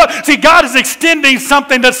do was look. See, God is extending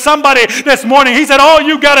something to somebody this morning. He said all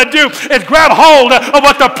you got to do is grab hold of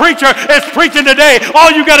what the preacher is preaching today.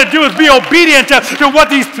 All you got to do is be obedient to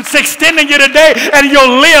what he's extending you today, and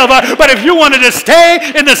you'll live. But if you wanted to stay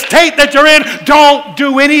in the state that you're in, don't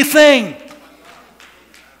do anything.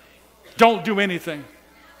 Don't do anything.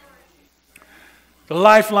 The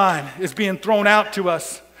lifeline is being thrown out to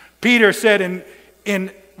us. Peter said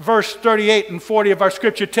in verse 38 and 40 of our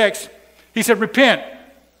scripture text, he said, repent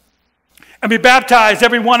and be baptized,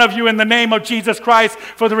 every one of you, in the name of Jesus Christ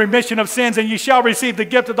for the remission of sins, and ye shall receive the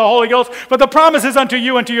gift of the Holy Ghost. For the promise is unto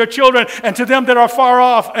you and to your children and to them that are far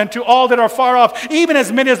off and to all that are far off, even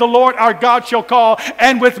as many as the Lord our God shall call.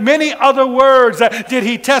 And with many other words did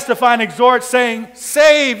he testify and exhort, saying,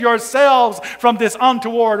 save yourselves from this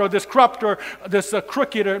untoward or this corrupt or this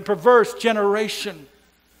crooked and perverse generation.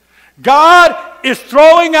 God is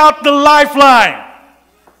throwing out the lifeline.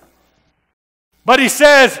 But he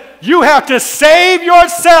says, you have to save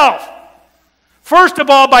yourself. First of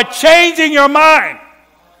all, by changing your mind.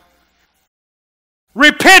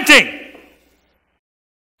 Repenting.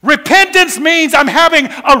 Repentance means I'm having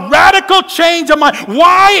a radical change of mind.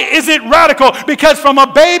 Why is it radical? Because from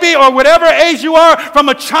a baby or whatever age you are, from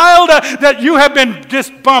a child that you have been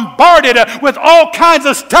just bombarded with all kinds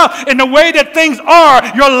of stuff in the way that things are,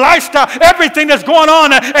 your lifestyle, everything that's going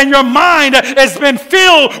on, and your mind has been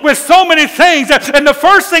filled with so many things. And the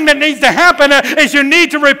first thing that needs to happen is you need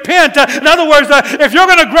to repent. In other words, if you're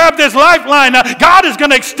going to grab this lifeline, God is going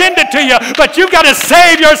to extend it to you, but you've got to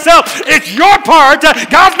save yourself. It's your part.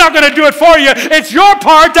 God's not going to do it for you. It's your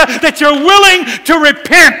part that you're willing to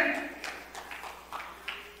repent.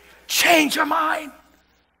 Change your mind.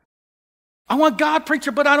 I want God, preacher,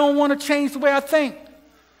 but I don't want to change the way I think.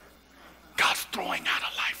 God's throwing out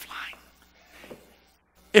a lifeline.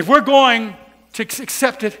 If we're going to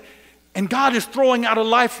accept it and God is throwing out a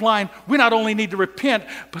lifeline, we not only need to repent,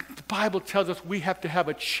 but the Bible tells us we have to have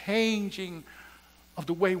a changing of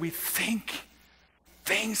the way we think.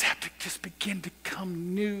 Things have to just begin to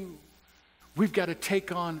come new. We've got to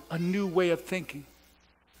take on a new way of thinking.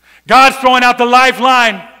 God's throwing out the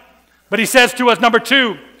lifeline, but he says to us, number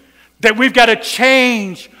two, that we've got to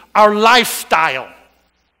change our lifestyle.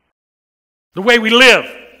 The way we live.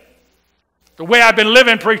 The way I've been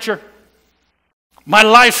living, preacher. My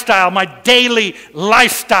lifestyle, my daily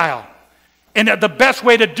lifestyle. And the best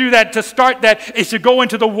way to do that, to start that, is to go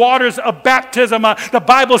into the waters of baptism. The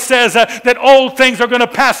Bible says that old things are going to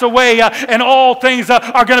pass away and all things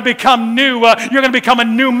are going to become new. You're going to become a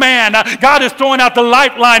new man. God is throwing out the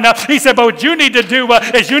lifeline. He said, but what you need to do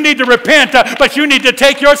is you need to repent, but you need to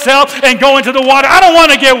take yourself and go into the water. I don't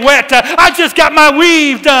want to get wet. I just got my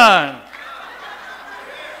weave done.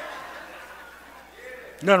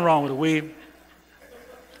 Nothing wrong with a weave.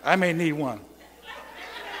 I may need one.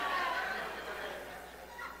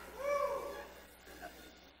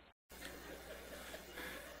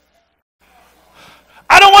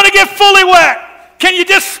 I don't want to get fully wet. Can you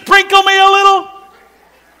just sprinkle me a little?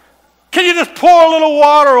 Can you just pour a little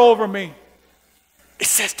water over me? It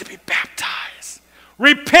says to be baptized.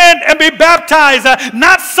 Repent and be baptized.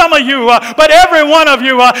 Not some of you, but every one of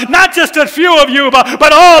you. Not just a few of you, but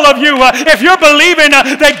all of you. If you're believing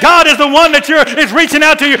that God is the one that is reaching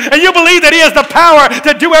out to you, and you believe that he has the power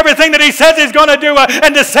to do everything that he says he's going to do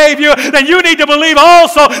and to save you, then you need to believe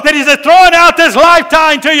also that he's throwing out this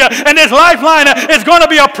lifeline to you. And this lifeline is going to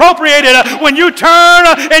be appropriated when you turn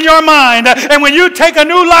in your mind and when you take a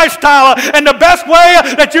new lifestyle. And the best way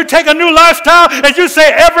that you take a new lifestyle is you say,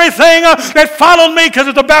 everything that followed me, because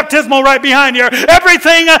there's a baptismal right behind here.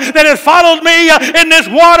 Everything that has followed me in this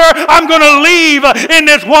water, I'm going to leave in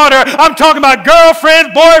this water. I'm talking about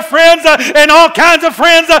girlfriends, boyfriends, and all kinds of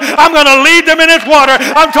friends. I'm going to leave them in this water.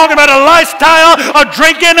 I'm talking about a lifestyle of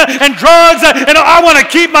drinking and drugs. And I want to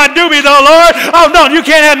keep my doobie though, Lord. Oh, no, you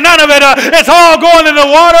can't have none of it. It's all going in the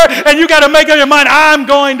water, and you got to make up your mind, I'm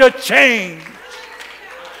going to change.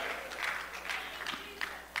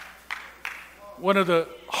 one of the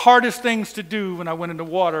hardest things to do when I went in the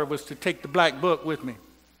water was to take the black book with me.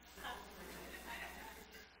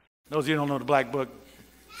 Those of you who don't know the black book,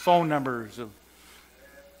 phone numbers of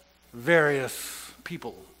various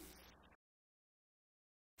people.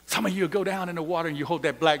 Some of you go down in the water and you hold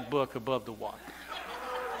that black book above the water.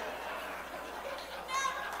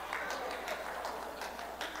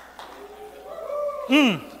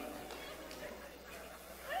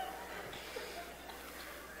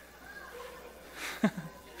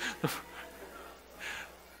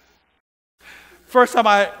 First time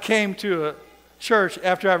I came to a church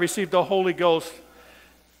after I received the Holy Ghost,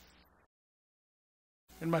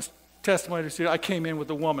 in my testimony, I came in with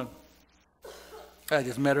a woman. I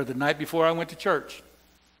just met her the night before I went to church.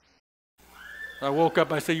 I woke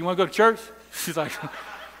up, I said, "You want to go to church?" She's like,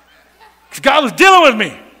 "Because God was dealing with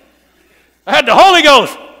me. I had the Holy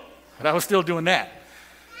Ghost." But I was still doing that.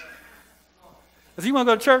 I said, "You want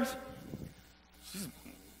to go to church?" She's,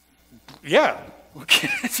 "Yeah."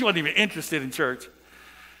 She wasn't even interested in church.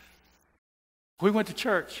 We went to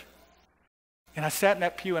church. And I sat in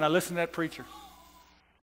that pew and I listened to that preacher.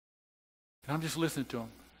 And I'm just listening to him.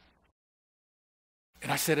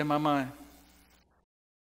 And I said in my mind,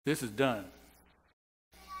 this is done.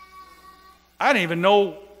 I didn't even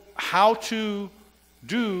know how to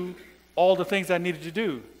do all the things I needed to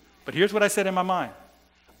do. But here's what I said in my mind.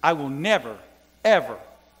 I will never, ever,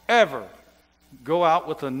 ever go out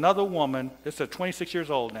with another woman. This is 26 years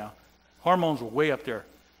old now. Hormones were way up there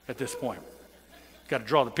at this point. Got to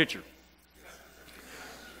draw the picture.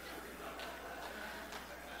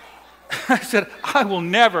 I said, I will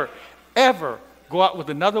never, ever go out with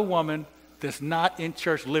another woman that's not in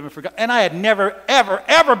church living for God. And I had never, ever,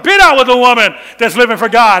 ever been out with a woman that's living for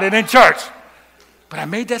God and in church. But I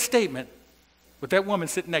made that statement with that woman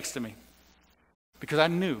sitting next to me because I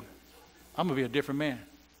knew I'm going to be a different man.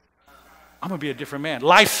 I'm going to be a different man.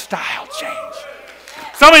 Lifestyle change.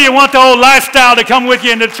 Some of you want the old lifestyle to come with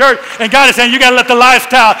you in the church, and God is saying you got to let the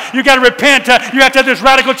lifestyle, you got to repent, you have to have this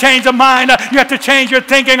radical change of mind, you have to change your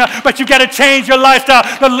thinking, but you got to change your lifestyle.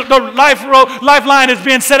 The lifeline is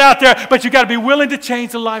being set out there, but you got to be willing to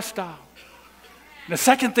change the lifestyle. The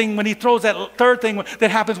second thing third thing that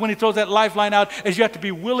happens when he throws that lifeline out is you have to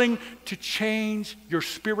be willing to change your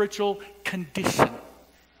spiritual condition.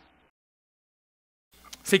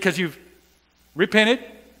 See, because you've repented,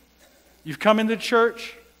 you've come into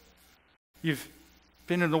church, you've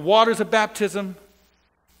been in the waters of baptism,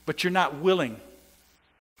 but you're not willing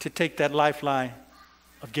to take that lifeline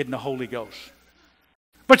of getting the Holy Ghost.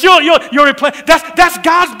 But you're replaced. That's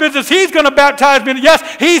God's business. He's going to baptize me. Yes,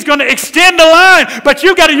 He's going to extend the line, but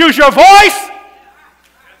you've got to use your voice.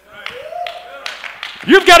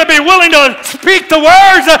 You've got to be willing to speak the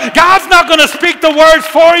words. God's not going to speak the words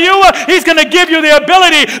for you. He's going to give you the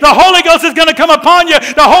ability. The Holy Ghost is going to come upon you.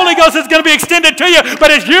 The Holy Ghost is going to be extended to you. But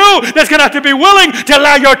it's you that's going to have to be willing to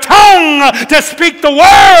allow your tongue to speak the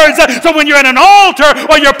words. So when you're at an altar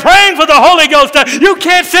or you're praying for the Holy Ghost, you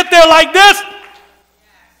can't sit there like this.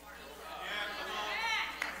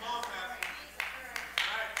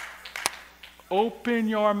 Open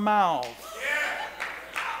your mouth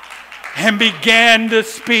and began to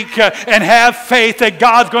speak and have faith that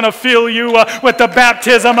God's going to fill you with the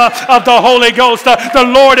baptism of the Holy Ghost. The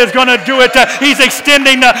Lord is going to do it. He's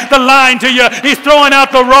extending the line to you. He's throwing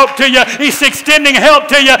out the rope to you. He's extending help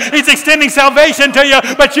to you. He's extending salvation to you.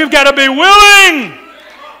 But you've got to be willing.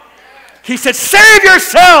 He said, save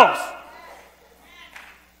yourselves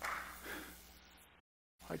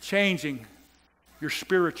by changing your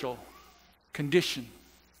spiritual condition.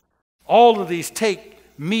 All of these take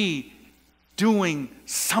me doing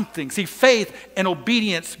something. See, faith and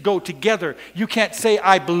obedience go together. You can't say,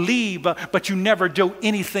 I believe, but you never do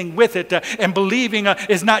anything with it. And believing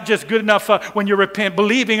is not just good enough when you repent.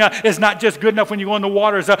 Believing is not just good enough when you go in the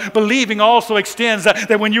waters. Believing also extends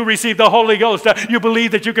that when you receive the Holy Ghost, you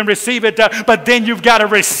believe that you can receive it, but then you've got to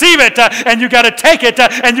receive it, and you got to take it,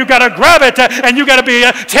 and you got to grab it, and you got to be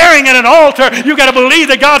tearing at an altar. You got to believe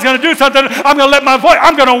that God's going to do something. I'm going to let my voice,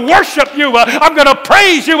 I'm going to worship you. I'm going to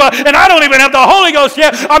praise you, and I don't even have the Holy Ghost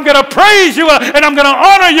yet. I'm going to praise you, and I'm going to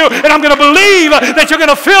honor you, and I'm going to believe that you're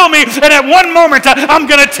going to fill me. And at one moment, I'm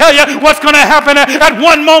going to tell you what's going to happen. At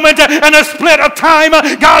one moment, in a split of time,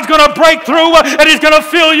 God's going to break through, and He's going to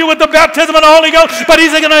fill you with the baptism of the Holy Ghost. But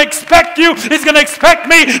He's going to expect you, He's going to expect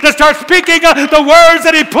me to start speaking the words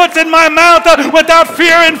that He puts in my mouth without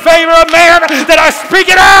fear and favor of man, that I speak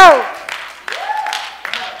it out.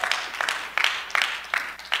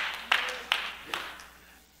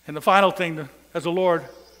 And the final thing, as the Lord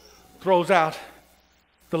throws out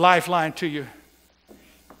the lifeline to you,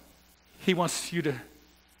 He wants you to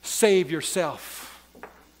save yourself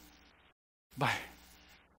by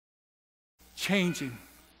changing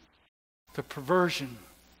the perversion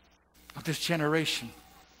of this generation,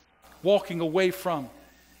 walking away from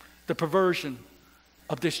the perversion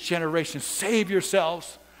of this generation. Save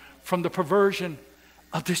yourselves from the perversion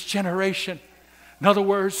of this generation. In other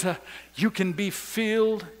words, you can be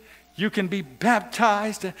filled, you can be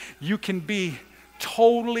baptized, you can be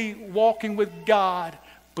totally walking with God,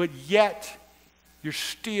 but yet you're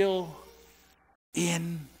still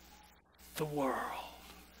in the world.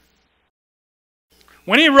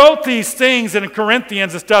 When he wrote these things in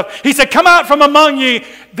Corinthians and stuff, he said, come out from among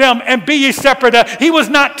them and be ye separate. He was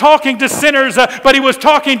not talking to sinners, but he was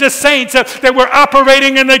talking to saints that were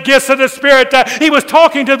operating in the gifts of the Spirit. He was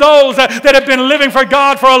talking to those that have been living for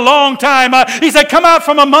God for a long time. He said, come out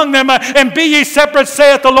from among them and be ye separate,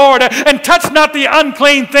 saith the Lord, and touch not the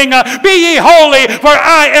unclean thing. Be ye holy, for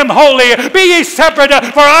I am holy. Be ye separate,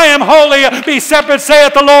 for I am holy. Be separate,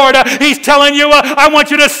 saith the Lord. He's telling you, I want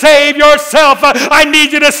you to save yourself. I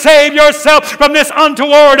need you to save yourself from this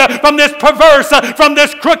untoward, from this perverse, from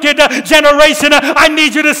this crooked generation. I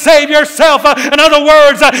need you to save yourself. In other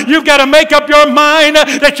words, you've got to make up your mind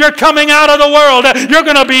that you're coming out of the world. You're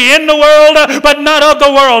going to be in the world, but not of the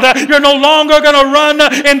world. You're no longer going to run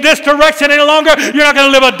in this direction any longer. You're not going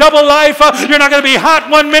to live a double life. You're not going to be hot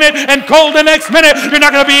one minute and cold the next minute. You're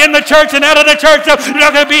not going to be in the church and out of the church. You're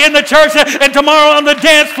not going to be in the church and tomorrow on the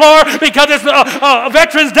dance floor because it's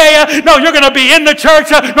Veterans Day. No, you're going to be in the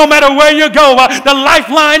church no matter where you go. The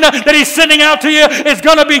lifeline that he's sending out to you is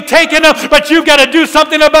going to be taken, but you've got to do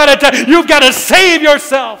something about it. You've got to save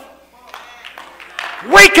yourself.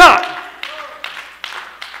 Wake up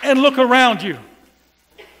and look around you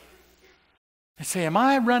and say, am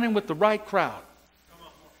I running with the right crowd?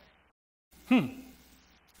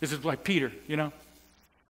 This is like Peter,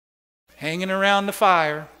 hanging around the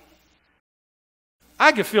fire.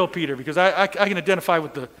 I can feel Peter because I can identify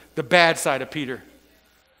with the bad side of Peter.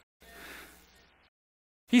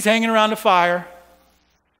 He's hanging around the fire.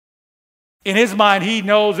 In his mind, he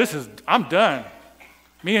knows I'm done.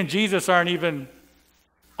 Me and Jesus aren't even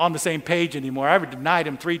on the same page anymore. I've denied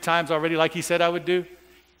him 3 times already like he said I would do.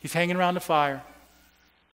 He's hanging around the fire.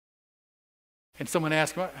 And someone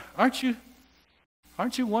asked him, aren't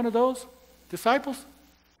you one of those disciples?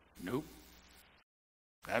 Nope.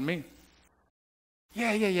 Not me.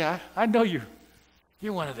 Yeah. I know you.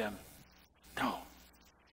 You're one of them. No.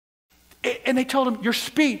 And they told him, your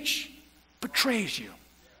speech betrays you.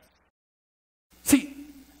 See,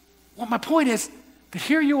 my point is that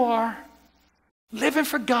here you are, living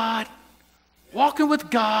for God, walking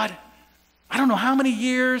with God. I don't know how many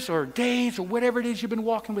years or days or whatever it is you've been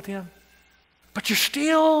walking with him, but you're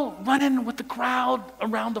still running with the crowd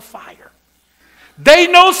around the fire. They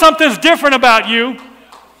know something's different about you.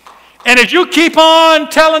 And if you keep on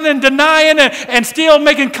telling and denying and still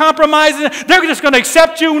making compromises, they're just going to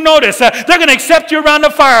accept you. Notice, they're going to accept you around the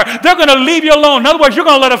fire. They're going to leave you alone. In other words, you're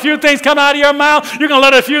going to let a few things come out of your mouth. You're going to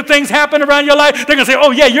let a few things happen around your life. They're going to say, oh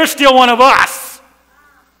yeah, you're still one of us.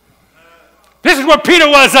 This is where Peter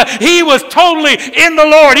was. He was totally in the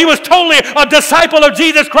Lord. He was totally a disciple of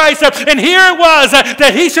Jesus Christ. And here it was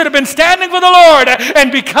that he should have been standing for the Lord.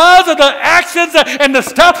 And because of the actions and the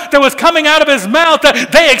stuff that was coming out of his mouth,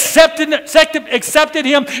 they accepted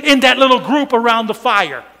him in that little group around the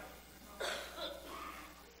fire.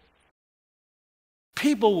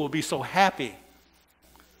 People will be so happy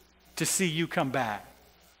to see you come back.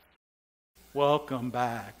 Welcome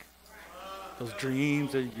back. Those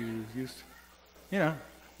dreams that you used to.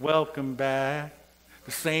 Welcome back.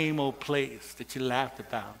 The same old place that you laughed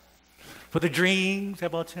about. For the dreams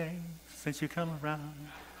have all changed since you come around.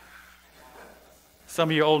 Some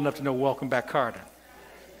of you are old enough to know Welcome Back Carter.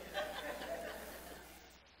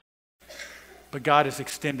 But God is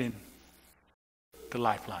extending the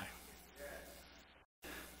lifeline.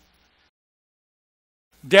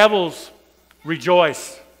 Devils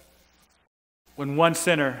rejoice when one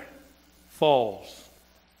sinner falls.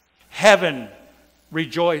 Heaven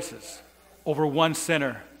rejoices over one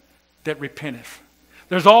sinner that repenteth.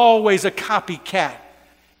 There's always a copycat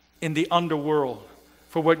in the underworld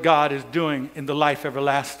for what God is doing in the life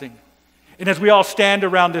everlasting. And as we all stand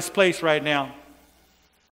around this place right now,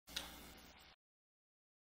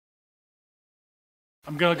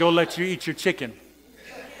 I'm going to go let you eat your chicken.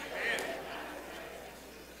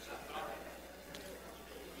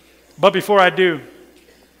 But before I do,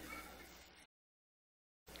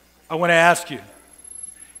 I want to ask you,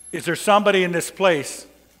 is there somebody in this place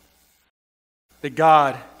that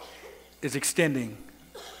God is extending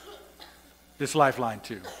this lifeline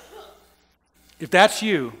to? If that's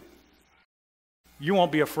you, You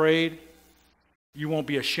won't be afraid. You won't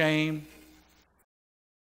be ashamed.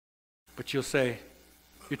 But you'll say,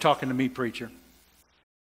 you're talking to me, preacher.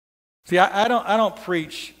 See, I don't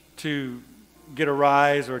preach to get a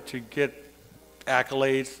rise or to get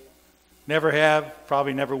accolades. Never have,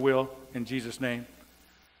 probably never will, in Jesus' name.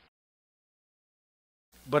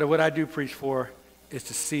 But what I do preach for is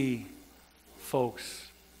to see folks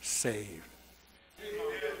saved.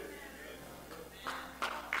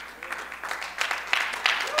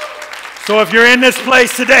 So if you're in this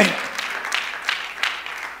place today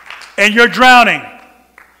and you're drowning,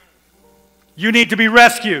 you need to be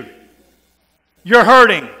rescued. You're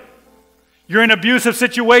hurting. You're in an abusive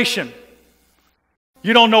situation.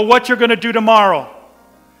 You don't know what you're going to do tomorrow.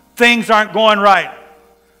 Things aren't going right.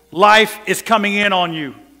 Life is coming in on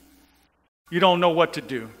you. You don't know what to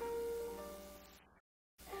do.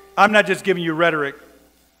 I'm not just giving you rhetoric.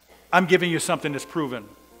 I'm giving you something that's proven.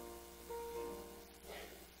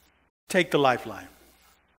 Take the lifeline.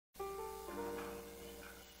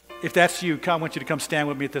 If that's you, I want you to come stand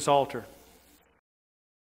with me at this altar.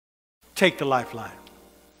 Take the lifeline.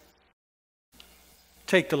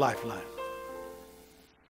 Take the lifeline.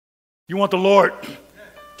 You want the Lord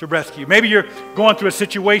to rescue you. Maybe you're going through a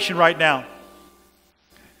situation right now,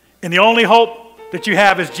 and the only hope that you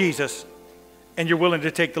have is Jesus, and you're willing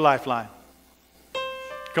to take the lifeline.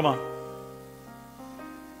 Come on.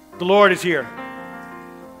 The Lord is here.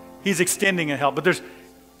 He's extending a help, but there's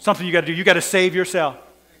something you got to do. You got to save yourself.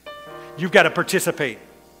 You've got to participate.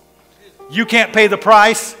 You can't pay the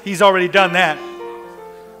price. He's already done that.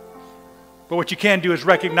 But what you can do is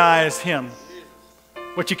recognize Him.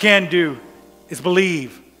 What you can do is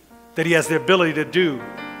believe that He has the ability to do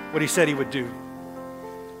what He said He would do.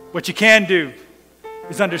 What you can do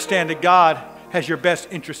is understand that God has your best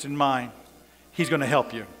interest in mind. He's going to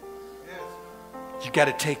help you. You got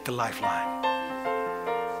to take the lifeline.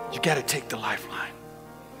 You got to take the lifeline.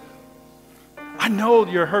 I know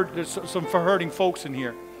you're hurt. There's some hurting folks in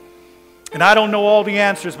here. And I don't know all the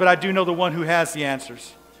answers, but I do know the one who has the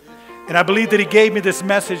answers. And I believe that He gave me this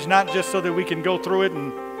message not just so that we can go through it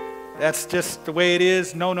and that's just the way it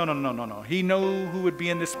is. No. He knew who would be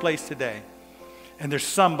in this place today. And there's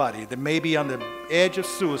somebody that may be on the edge of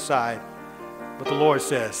suicide, but the Lord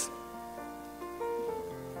says,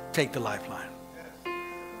 take the lifeline.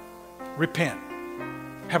 Repent.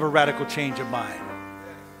 Have a radical change of mind.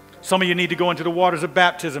 Some of you need to go into the waters of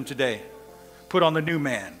baptism today. Put on the new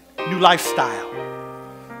man, new lifestyle.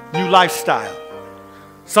 New lifestyle.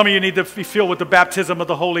 Some of you need to be filled with the baptism of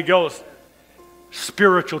the Holy Ghost.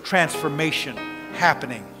 Spiritual transformation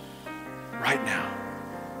happening right now.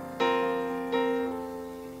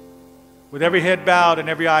 With every head bowed and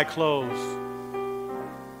every eye closed,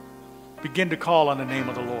 begin to call on the name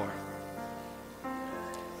of the Lord.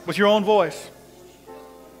 With your own voice.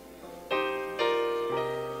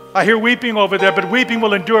 I hear weeping over there, but weeping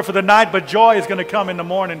will endure for the night, but joy is going to come in the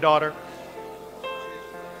morning, daughter.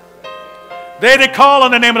 They that call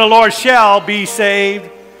on the name of the Lord shall be saved.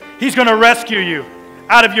 He's going to rescue you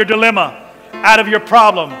out of your dilemma, out of your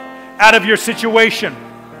problem, out of your situation.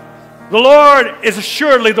 The Lord is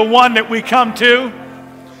assuredly the one that we come to.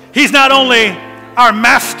 He's not only our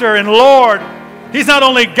Master and Lord. He's not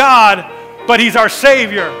only God, but He's our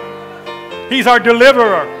Savior. He's our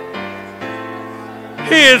deliverer.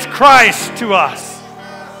 He is Christ to us.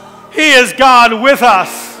 He is God with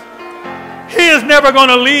us. He is never going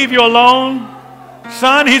to leave you alone.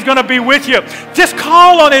 Son, He's going to be with you. Just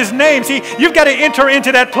call on His name. See, you've got to enter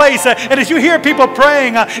into that place. And as you hear people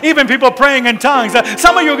praying, even people praying in tongues,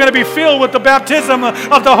 some of you are going to be filled with the baptism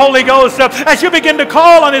of the Holy Ghost. As you begin to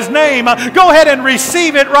call on His name, go ahead and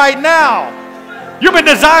receive it right now. You've been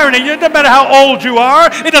desiring it. It doesn't matter how old you are.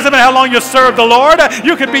 It doesn't matter how long you serve the Lord.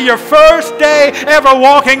 You could be your first day ever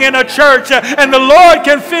walking in a church, and the Lord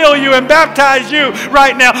can fill you and baptize you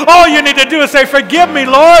right now. All you need to do is say, forgive me,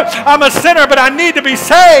 Lord. I'm a sinner, but I need to be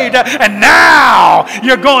saved. And now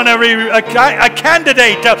you're going to be a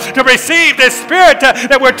candidate to receive this Spirit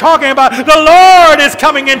that we're talking about. The Lord is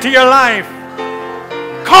coming into your life.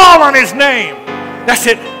 Call on His name. That's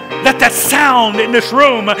it. Let that sound in this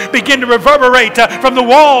room begin to reverberate from the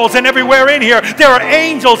walls and everywhere in here. There are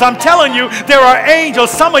angels, I'm telling you, there are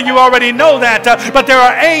angels. Some of you already know that, but there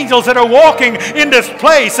are angels that are walking in this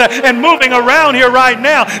place and moving around here right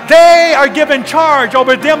now. They are given charge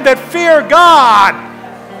over them that fear God.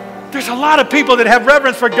 There's a lot of people that have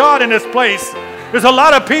reverence for God in this place. There's a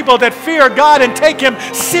lot of people that fear God and take Him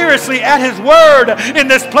seriously at His word in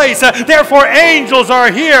this place. Therefore, angels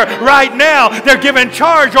are here right now. They're giving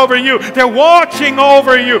charge over you. They're watching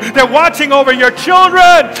over you. They're watching over your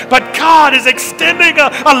children. But God is extending a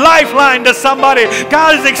lifeline to somebody.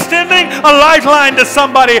 God is extending a lifeline to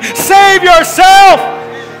somebody. Save yourself.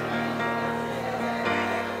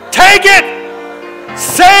 Take it.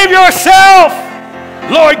 Save yourself.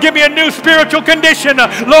 Lord, give me a new spiritual condition.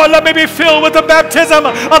 Lord, let me be filled with the baptism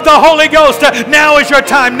of the Holy Ghost. Now is your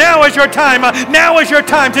time. Now is your time. Now is your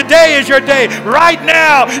time. Today is your day. Right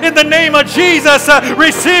now, in the name of Jesus,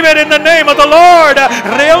 receive it in the name of the Lord.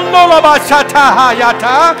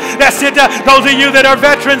 That's it. Those of you that are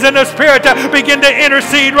veterans in the Spirit, begin to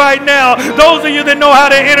intercede right now. Those of you that know how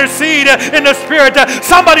to intercede in the Spirit,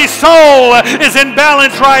 somebody's soul is in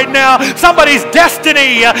balance right now. Somebody's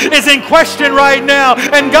destiny is in question right now.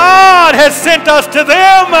 And God has sent us to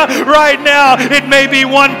them right now. It may be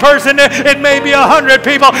one person, it may be 100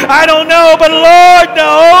 people. I don't know, but Lord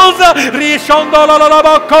knows.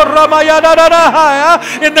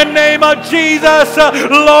 In the name of Jesus,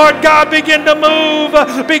 Lord God, begin to move,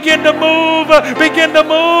 begin to move, begin to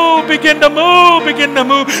move, begin to move, begin to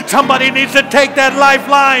move. Somebody needs to take that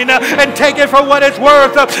lifeline and take it for what it's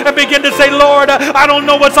worth and begin to say, Lord, I don't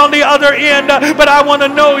know what's on the other end, but I want to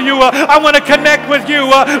know you. I want to connect with you.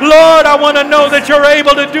 Lord, I want to know that you're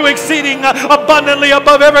able to do exceeding abundantly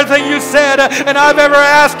above everything you said and I've ever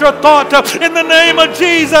asked or thought. In the name of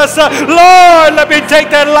Jesus, Lord, let me take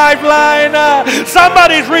that lifeline.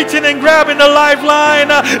 Somebody's reaching and grabbing the lifeline.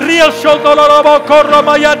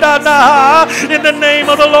 In the name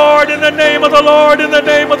of the Lord, in the name of the Lord, in the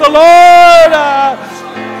name of the Lord.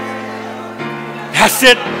 That's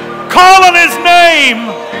it. Call on His name.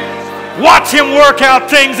 Watch Him work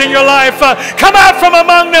out things in your life. Come out from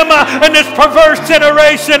among them in this perverse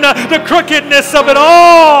generation. The crookedness of it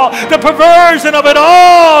all. The perversion of it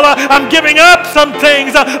all. I'm giving up some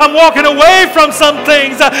things. I'm walking away from some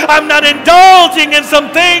things. I'm not indulging in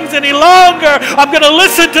some things any longer. I'm going to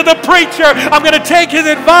listen to the preacher. I'm going to take his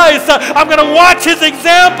advice. I'm going to watch his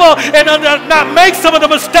example and not make some of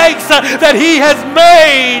the mistakes that he has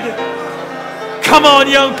made. Come on,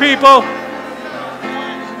 young people.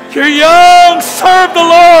 You're young. Serve the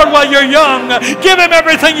Lord while you're young. Give Him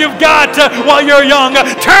everything you've got while you're young.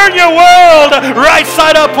 Turn your world right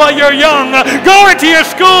side up while you're young. Go into your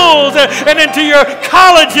schools and into your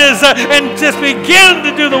colleges and just begin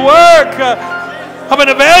to do the work of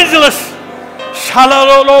an evangelist.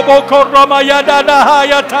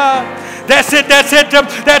 That's it, that's it,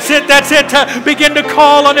 that's it, that's it. Begin to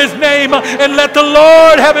call on His name and let the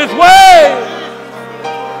Lord have His way.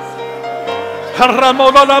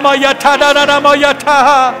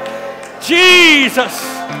 Jesus.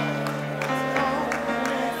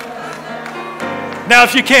 Now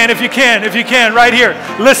if you can, right here.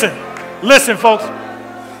 Listen, folks.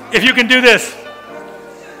 If you can do this,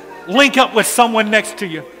 link up with someone next to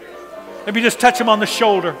you. Maybe just touch them on the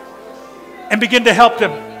shoulder and begin to help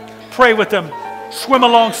them. Pray with them. Swim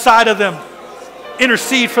alongside of them.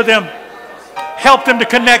 Intercede for them. Help them to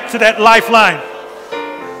connect to that lifeline.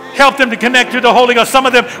 Help them to connect to the Holy Ghost.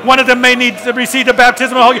 One of them may need to receive the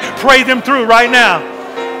baptism of the Holy Ghost. Pray them through right now.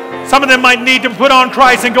 Some of them might need to put on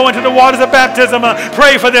Christ and go into the waters of baptism.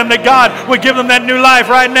 Pray for them that God would give them that new life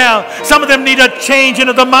right now. Some of them need a change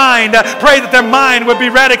into the mind. Pray that their mind would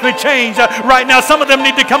be radically changed right now. Some of them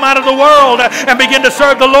need to come out of the world and begin to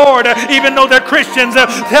serve the Lord. Even though they're Christians,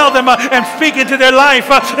 tell them and speak into their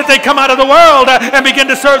life that they come out of the world and begin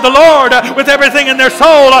to serve the Lord with everything in their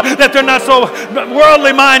soul, that they're not so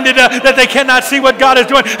worldly minded that they cannot see what God is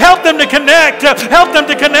doing. Help them to connect. Help them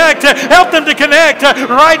to connect. Help them to connect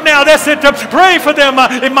right now. That's it. Pray for them.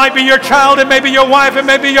 It might be your child. It may be your wife. It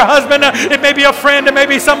may be your husband. It may be a friend. It may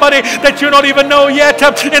be somebody that you don't even know yet.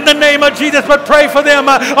 In the name of Jesus, but pray for them.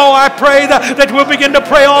 Oh, I pray that we'll begin to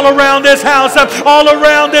pray all around this house, all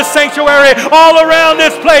around this sanctuary, all around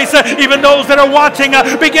this place. Even those that are watching,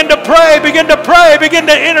 begin to pray, begin to pray, begin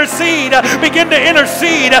to intercede,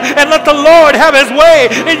 and let the Lord have His way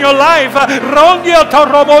in your life.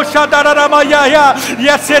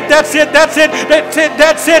 Yes, that's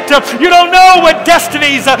it. You don't know what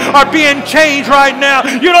destinies are being changed right now.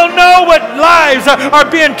 You don't know what lives are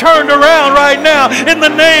being turned around right now. In the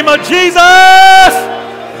name of Jesus.